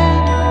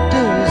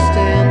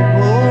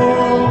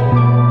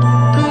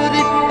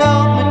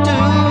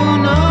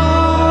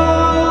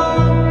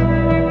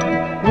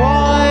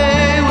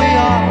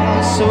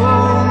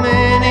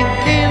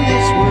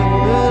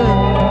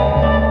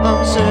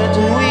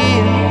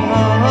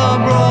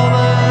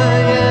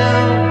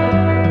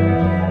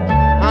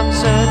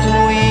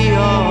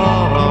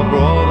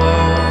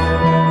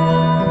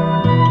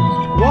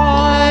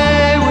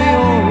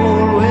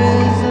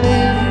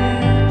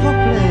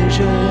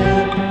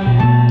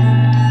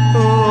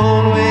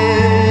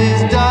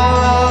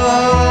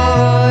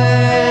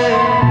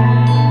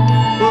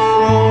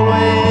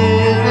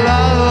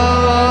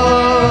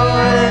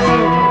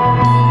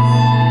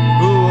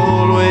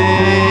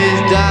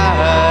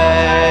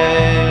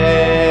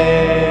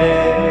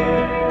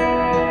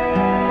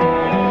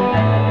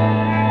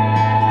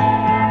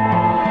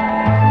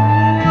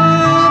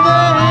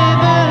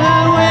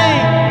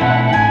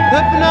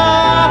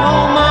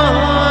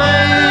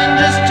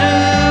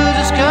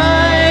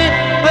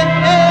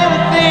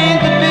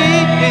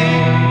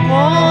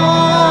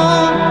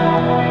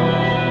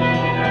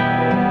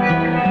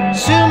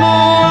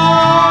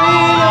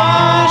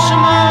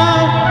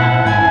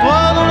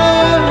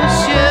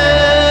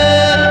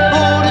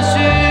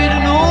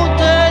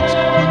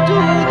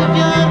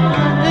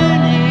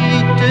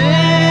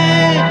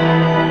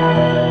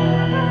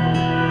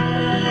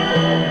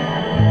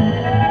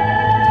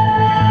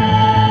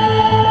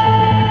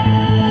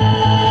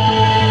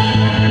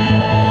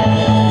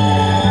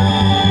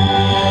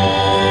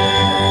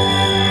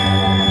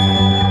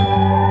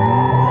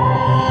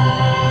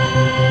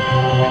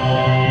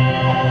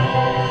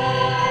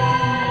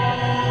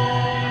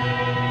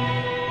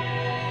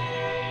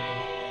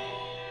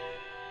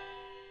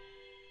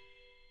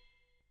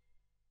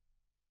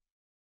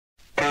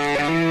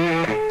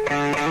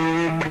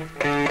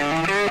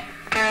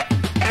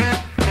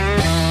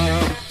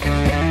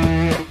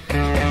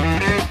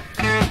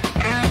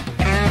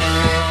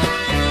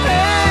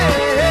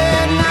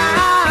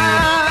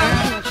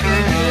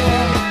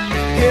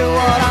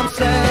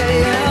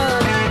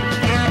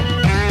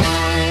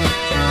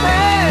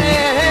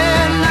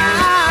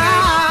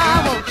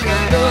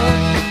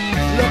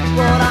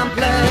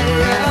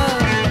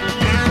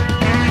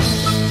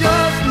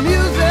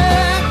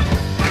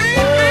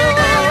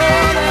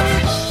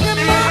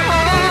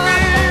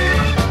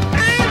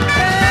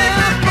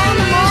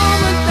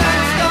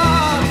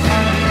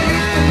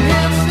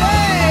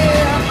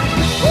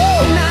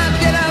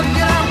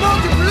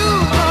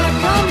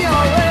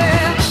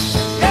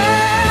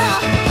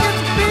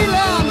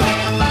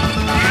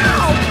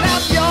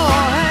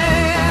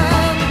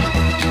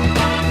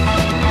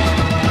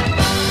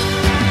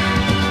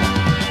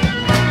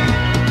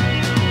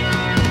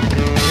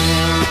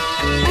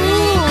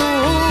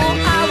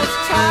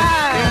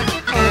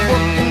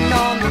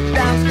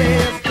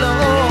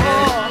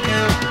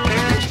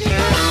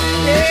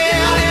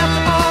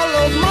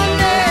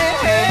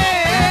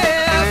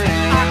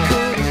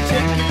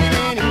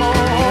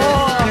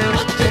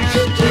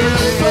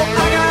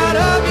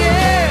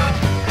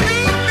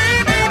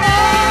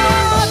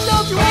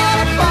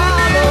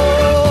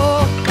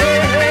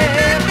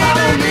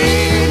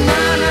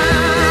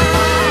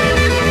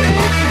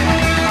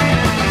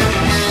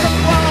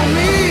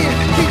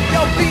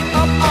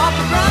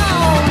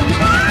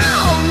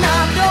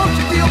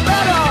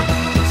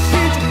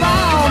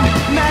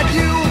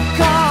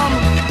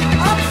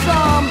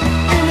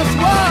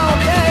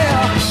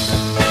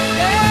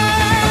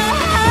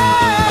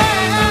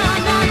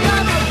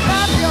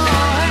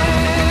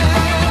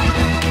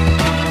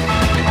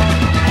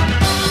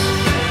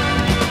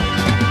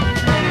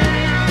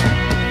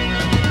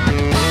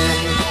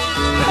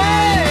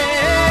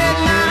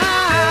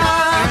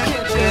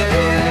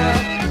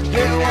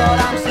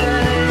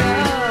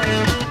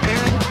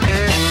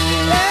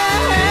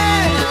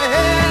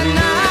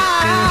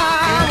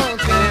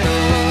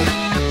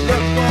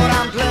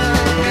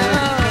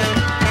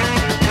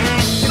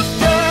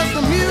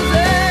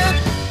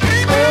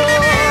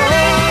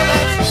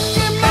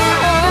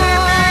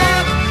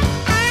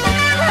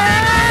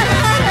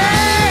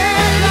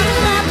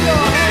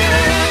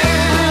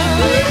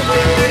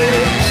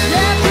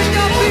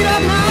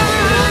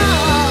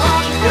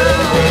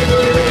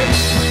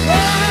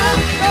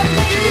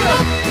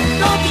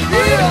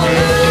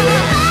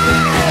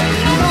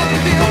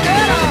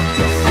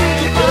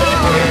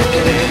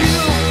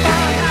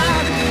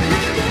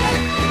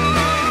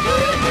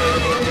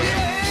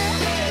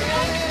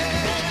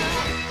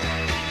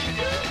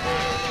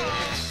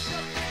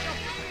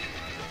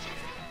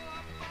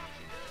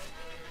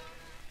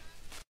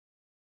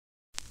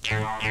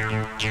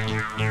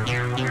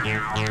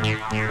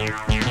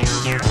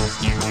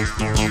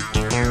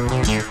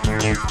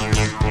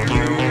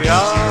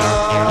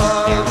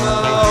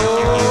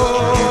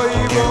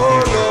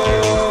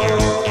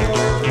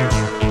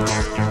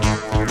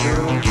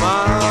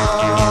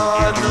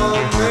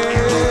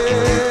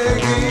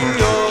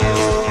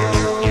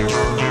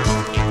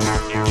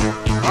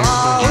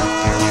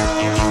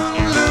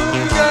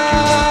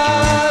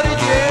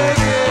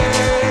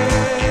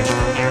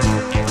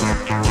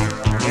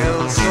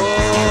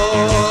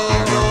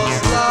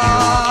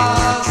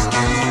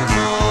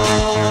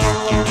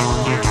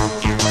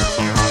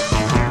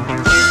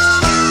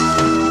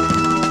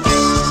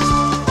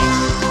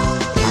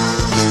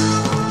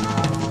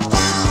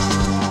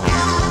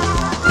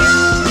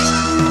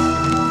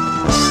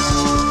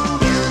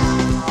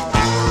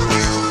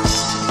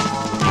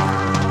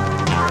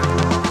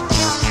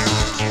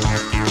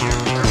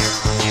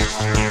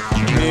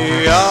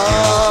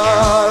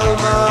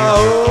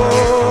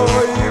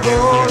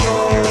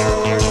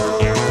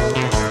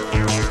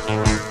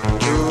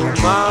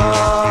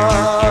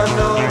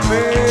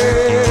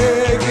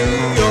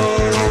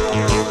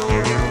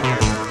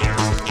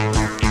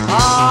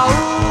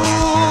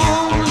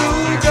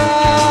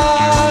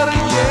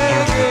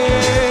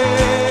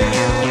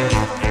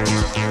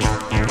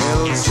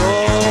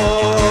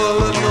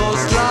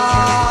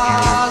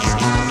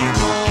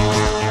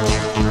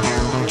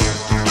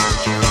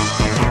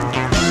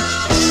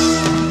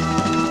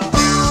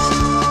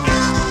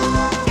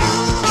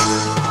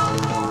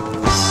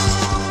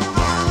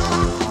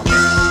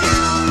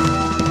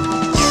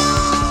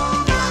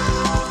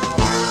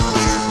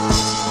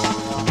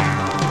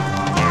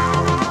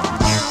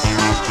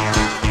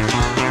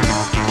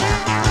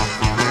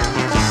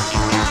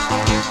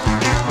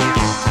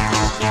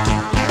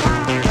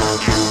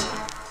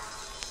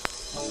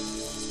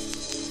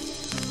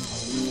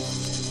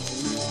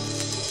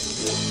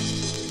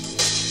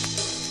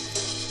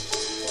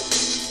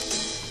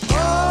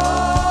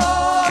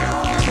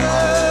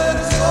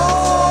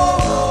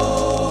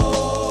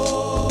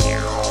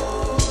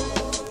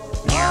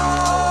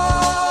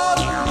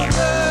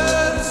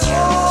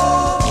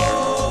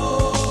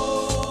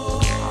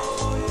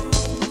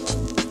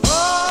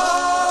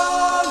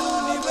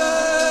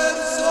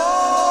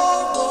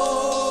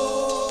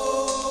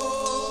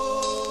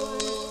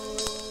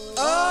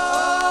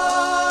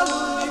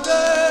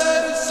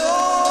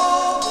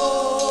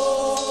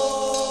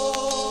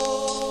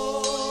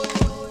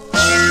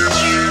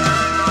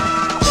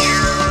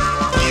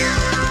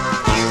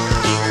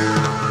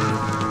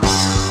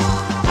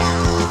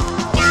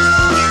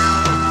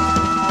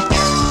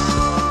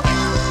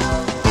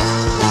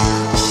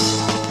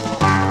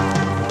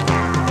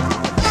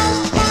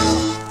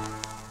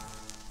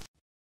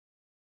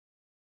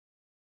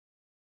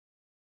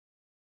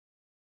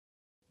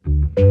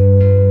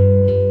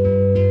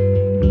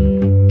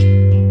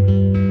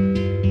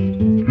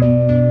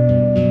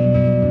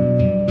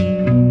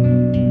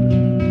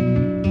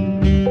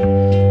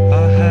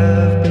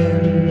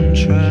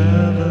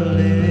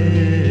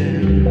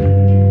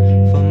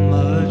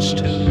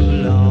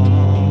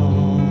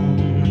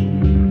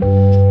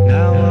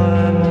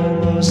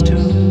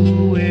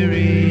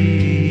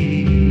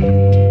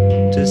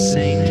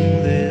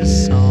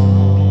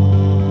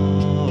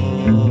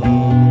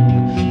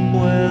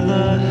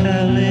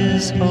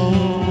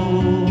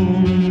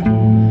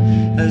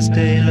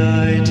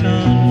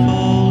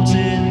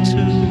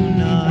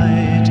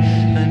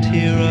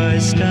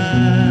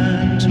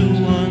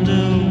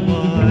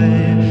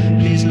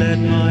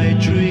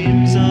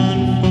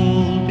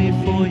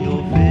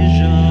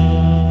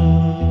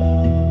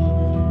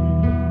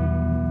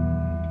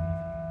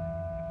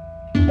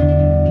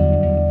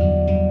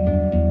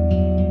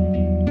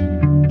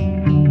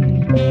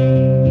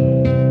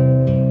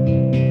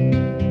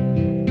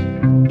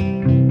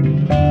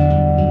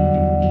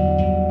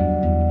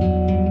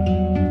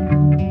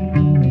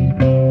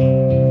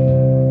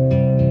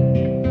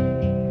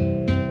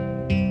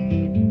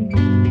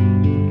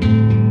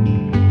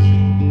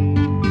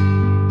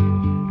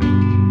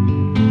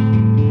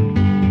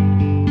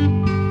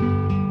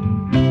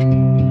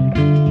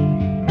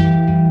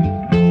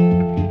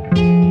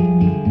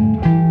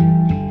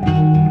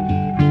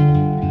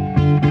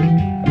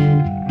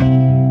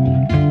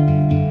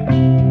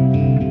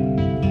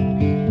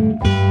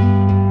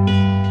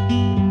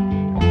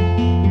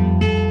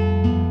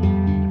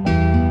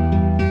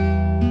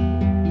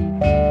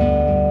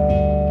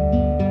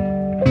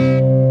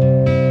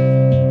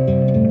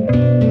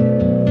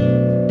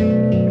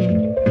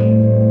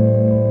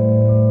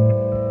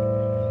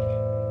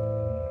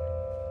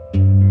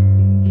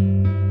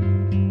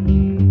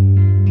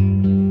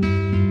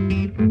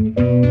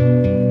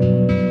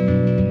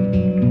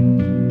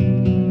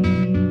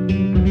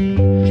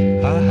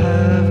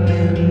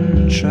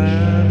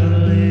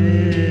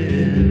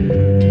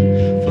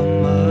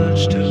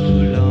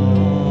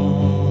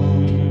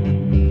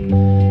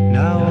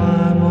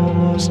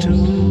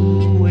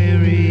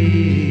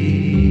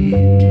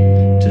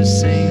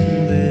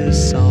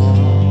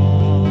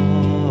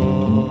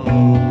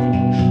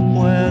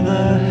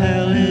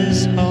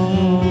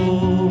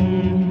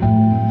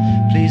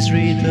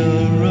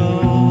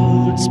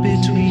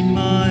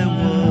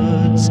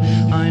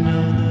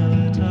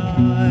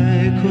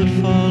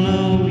would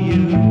follow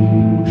you.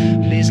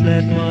 Please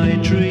let my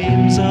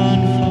dreams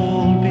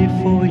unfold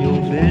before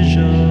your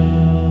vision.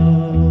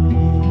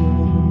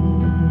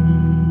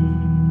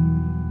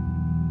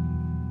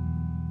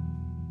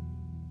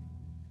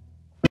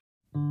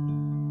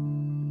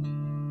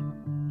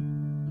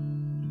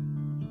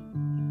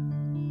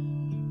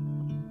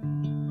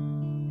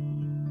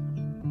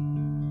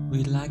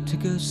 We'd like to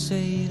go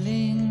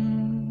sailing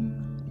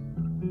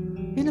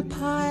in a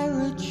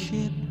pirate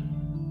ship.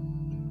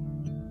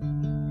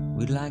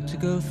 We'd like to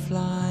go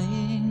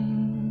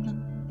flying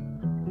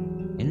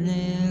in an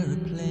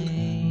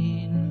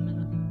aeroplane.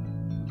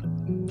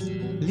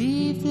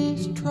 Leave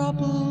this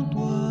troubled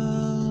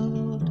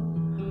world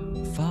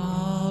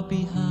far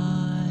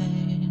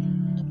behind,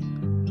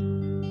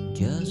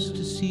 just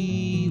to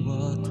see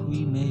what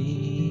we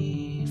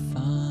may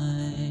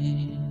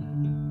find.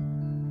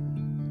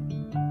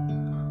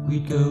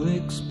 We'd go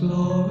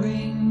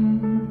exploring,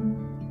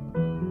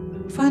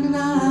 find an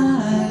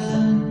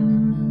island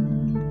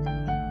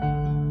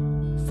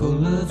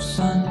full of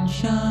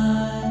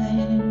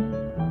sunshine,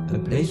 a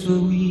place where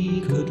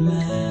we could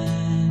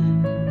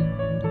land.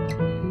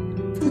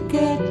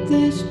 Forget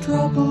this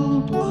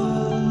troubled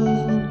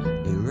world,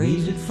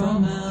 erase it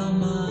from our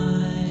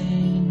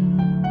mind,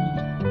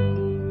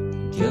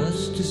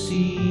 just to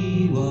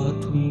see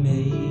what we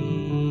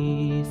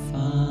may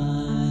find.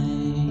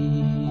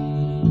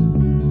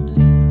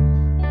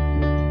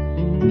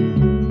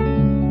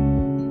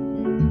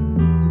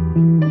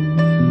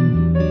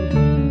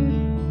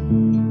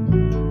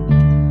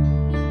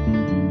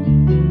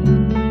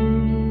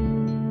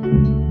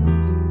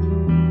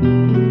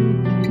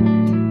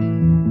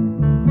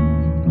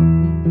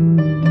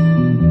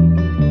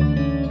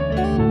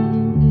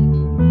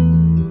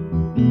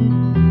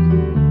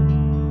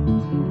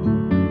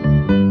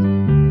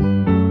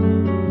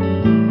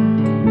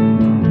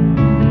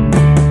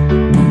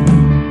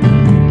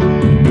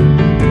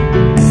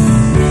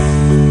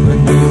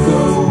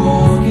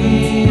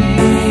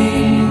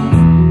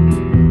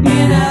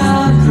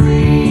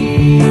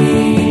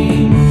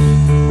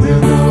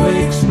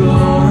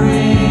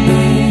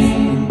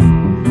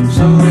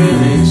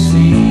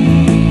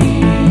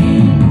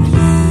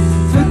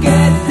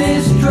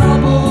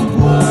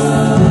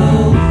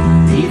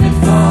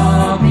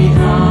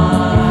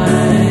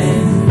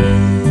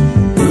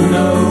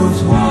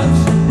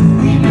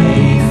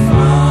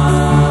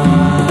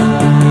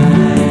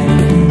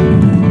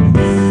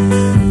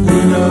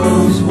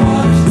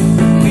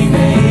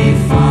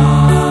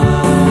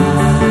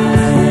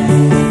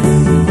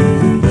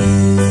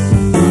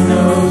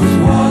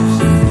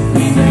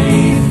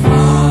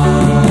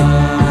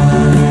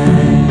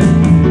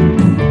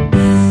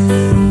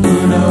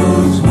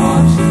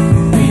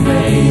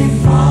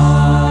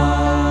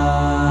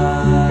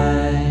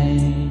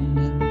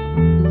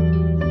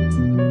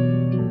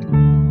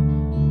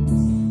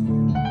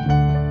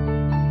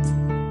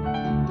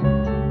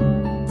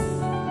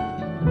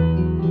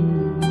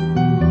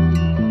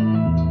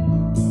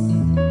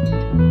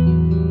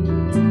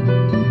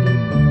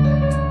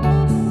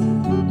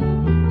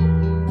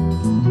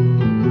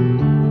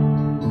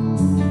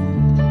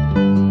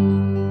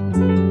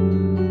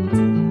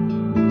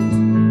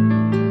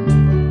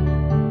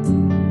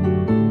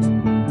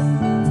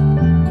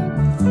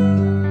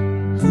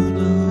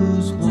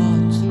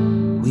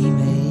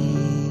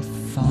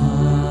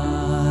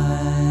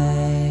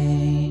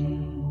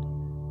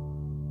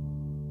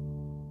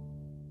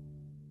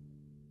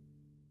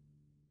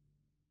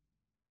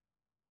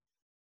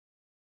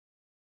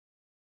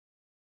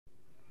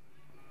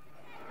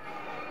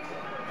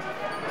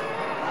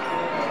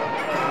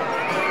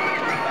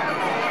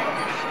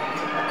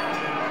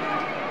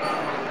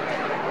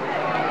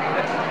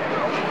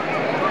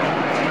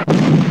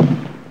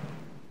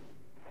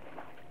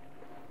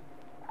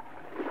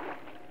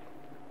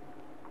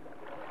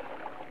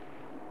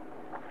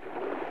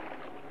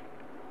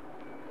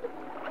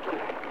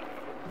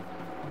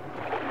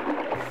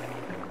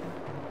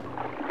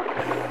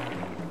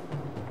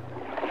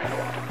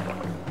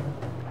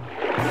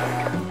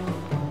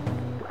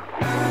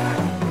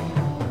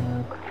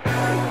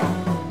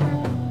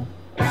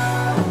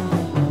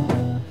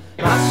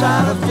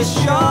 The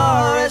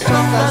shore is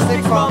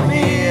fantastic from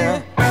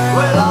here.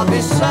 Will I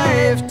be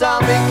saved?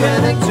 I'm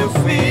beginning to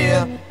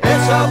fear.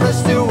 It's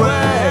hopeless to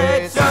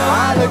wait, so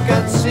I look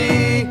and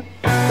see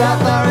that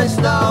there is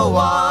no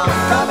one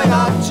coming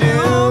up to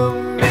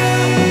me.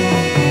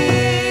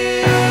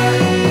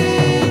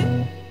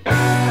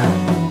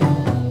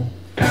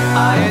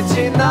 I ain't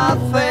seen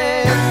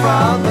nothing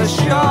from the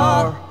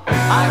shore.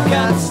 I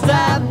can't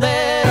stand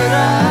it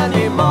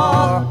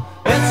anymore.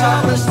 It's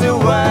hopeless to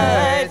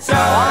wait, so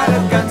I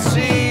look and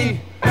see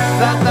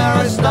that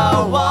there is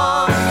no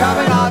one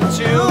coming up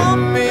to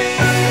me.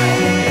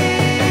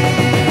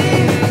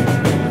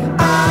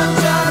 I'm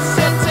just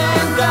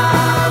sitting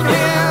down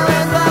here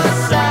in the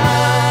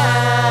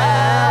sand.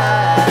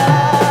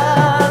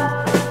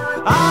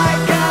 I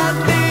can't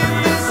leave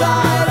this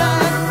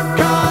island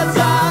 'cause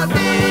I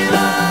need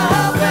a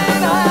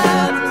helping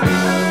hand.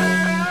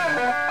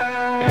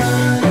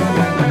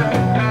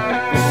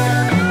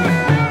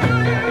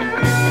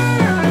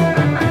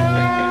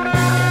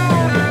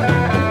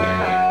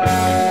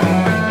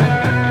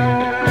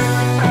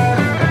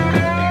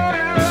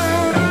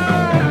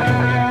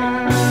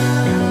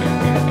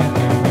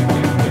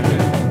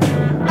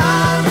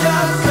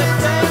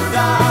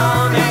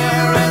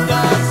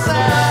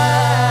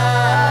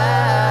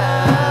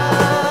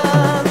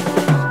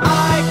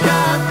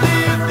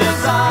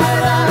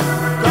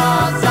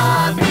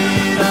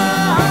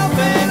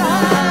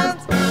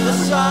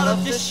 out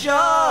of the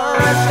shore.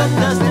 It's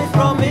fantastic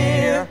from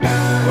here.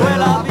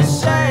 Will I be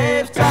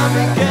safe? I'm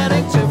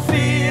beginning to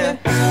fear.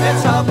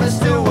 It's hopeless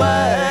to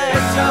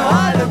wait. So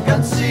I look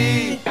and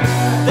see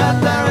that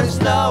there is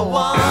no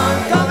one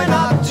coming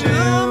up to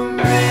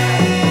me.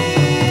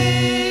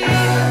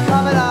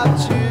 Coming up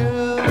to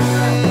me.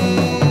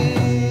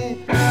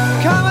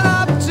 Coming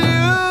up to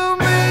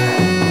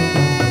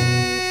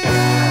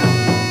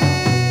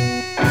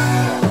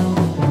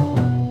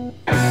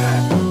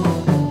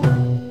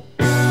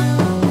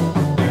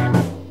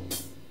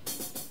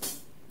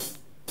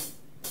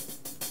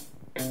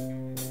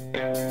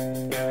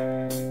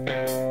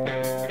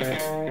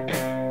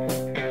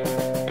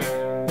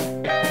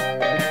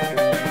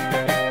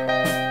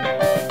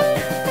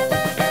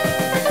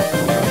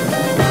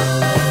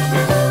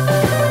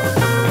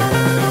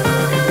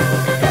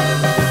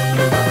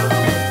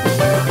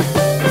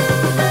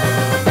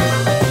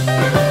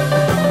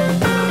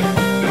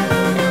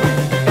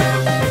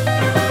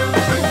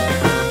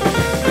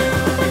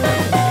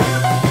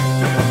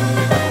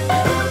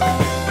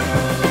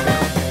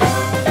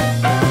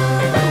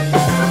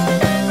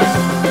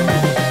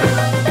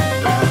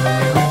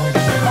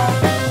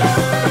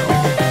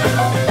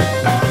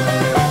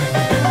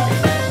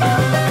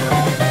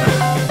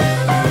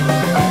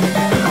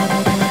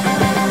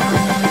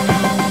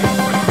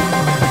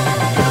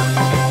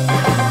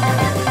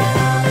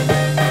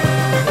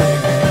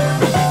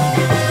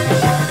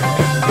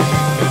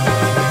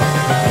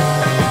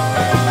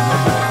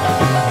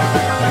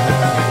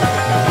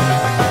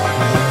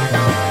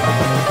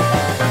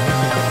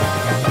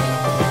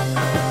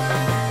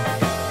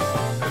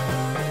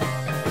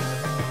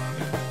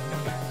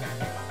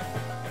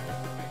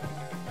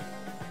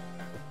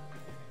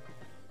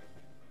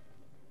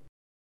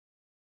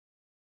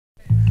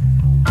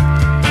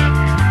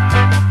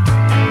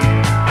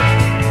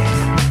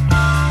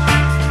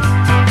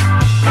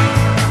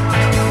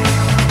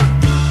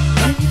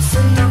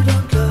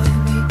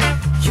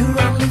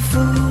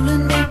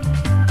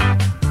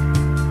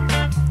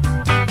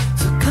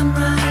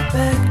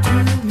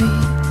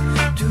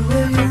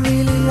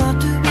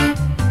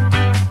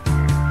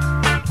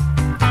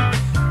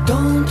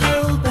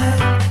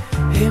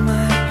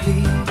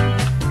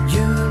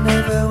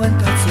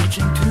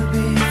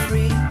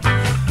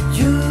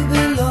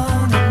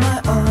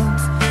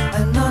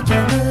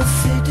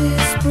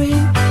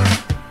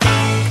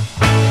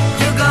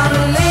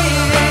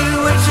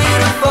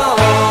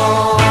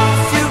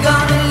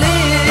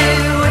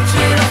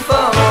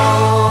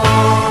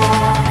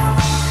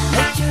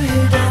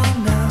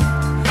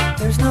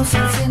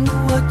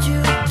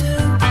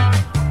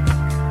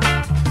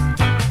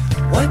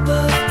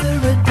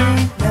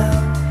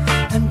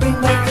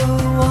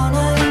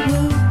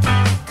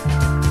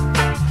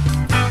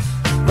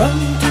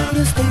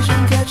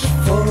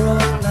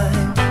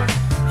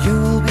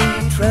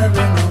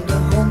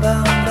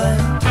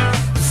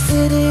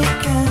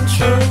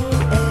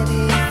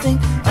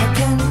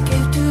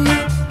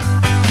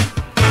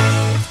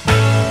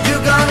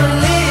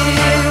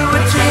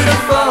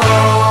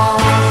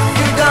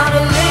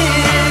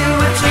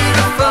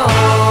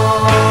fall.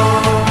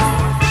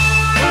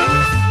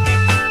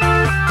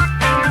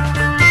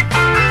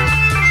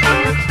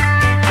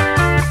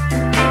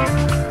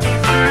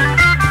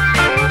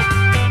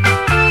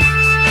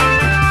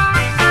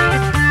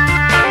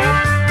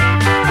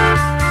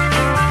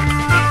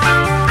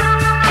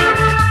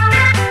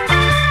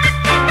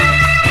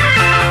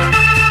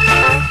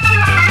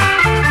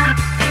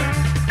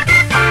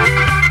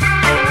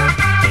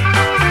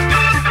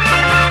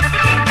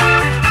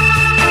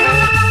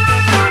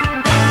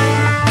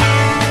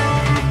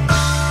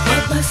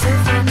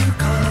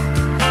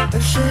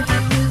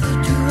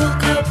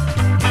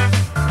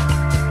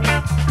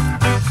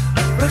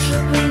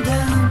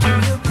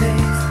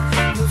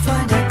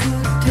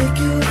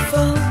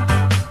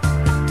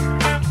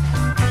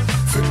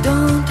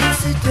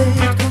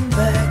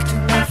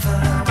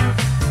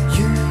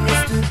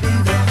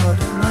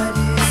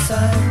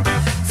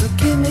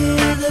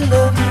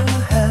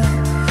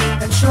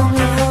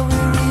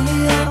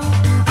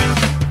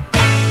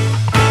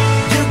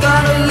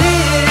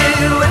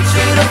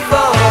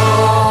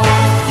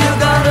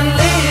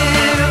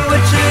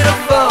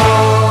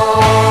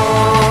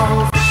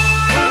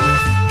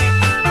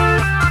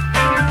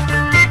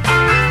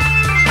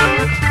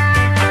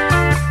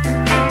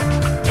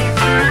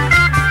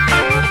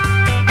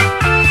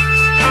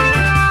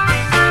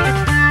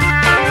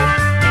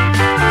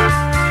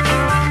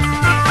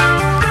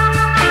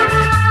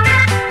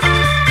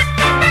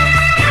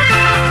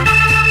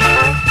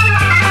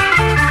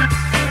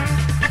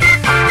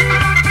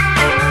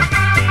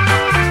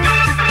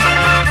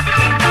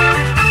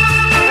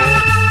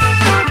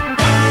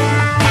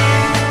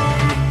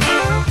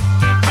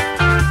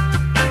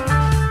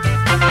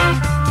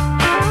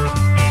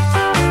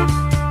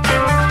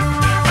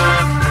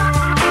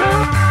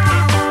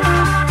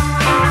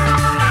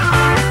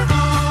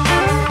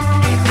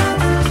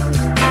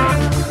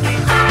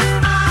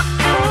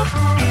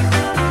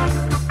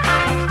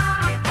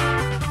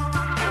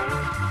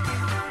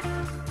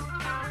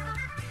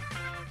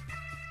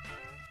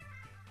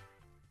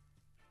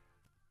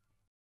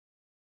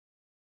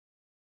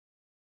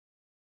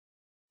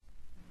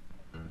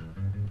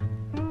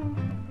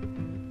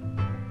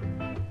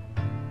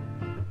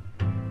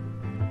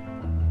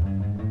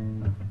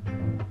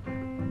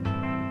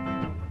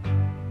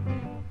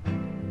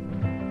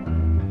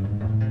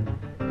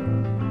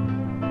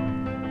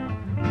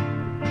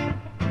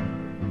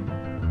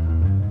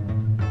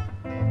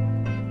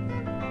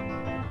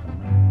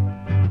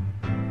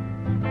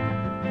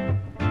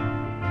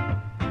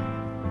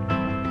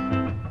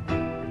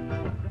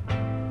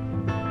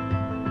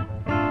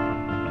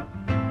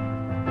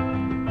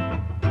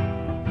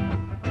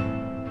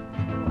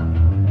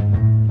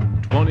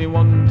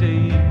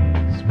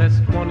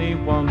 past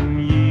 21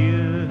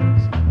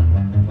 years.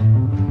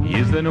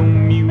 Is there no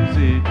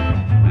music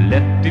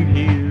left in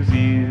his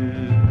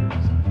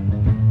ears?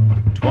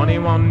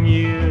 21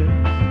 years,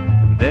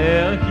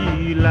 there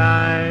he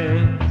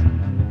lies.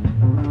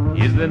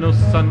 Is there no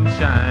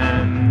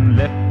sunshine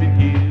left in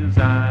his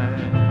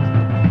eyes?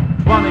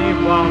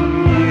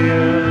 21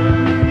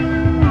 years.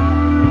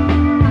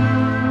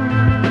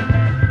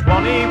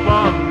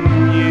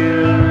 21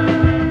 years.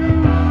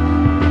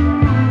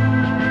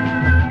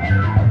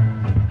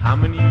 How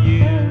many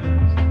years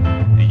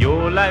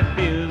your life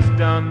is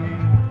done?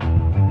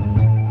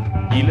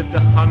 He lived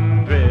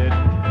 100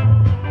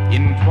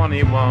 in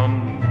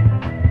 21.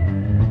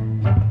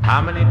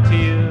 How many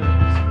tears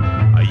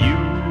are you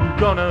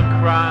gonna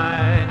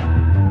cry?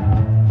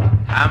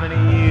 How many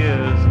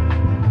years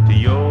till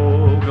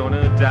you're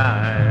gonna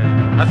die?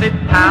 I said,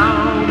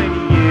 how many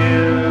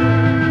years?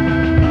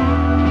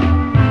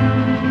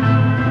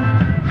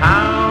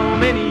 How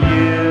many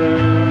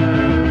years?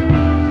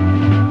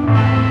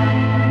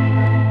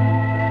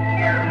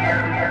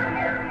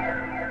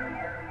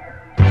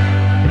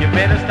 You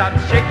better start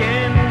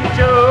shaking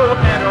your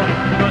head on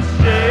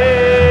yourself.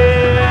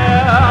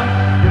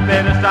 You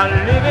better start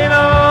living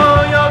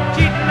on your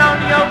cheating on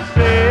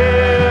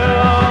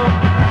yourself.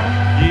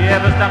 You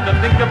ever stop to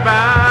think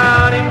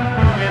about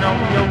improving on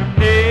your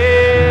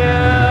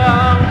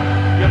health?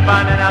 You're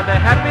finding out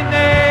that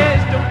happiness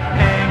don't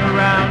hang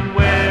around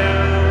well.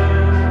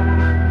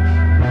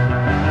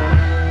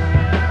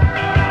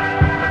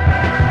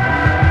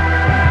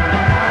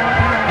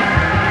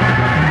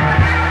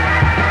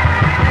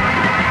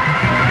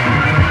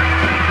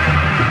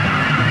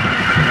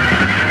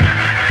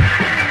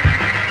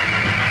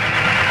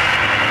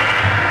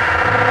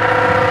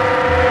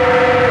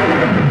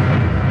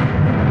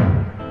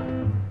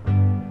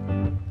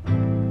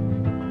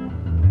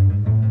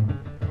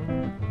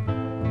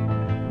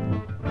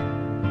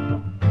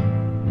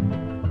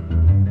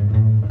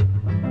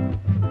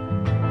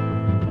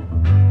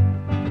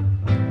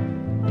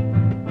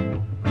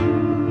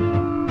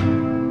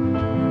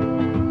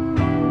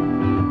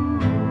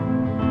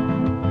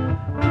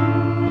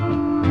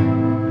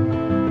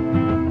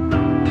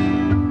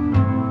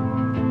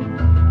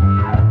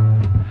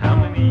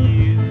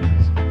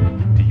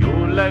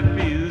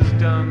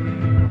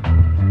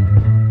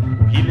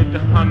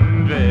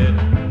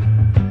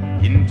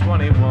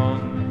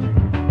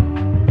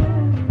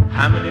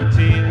 How many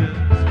tears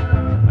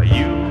are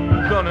you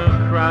gonna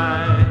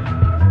cry?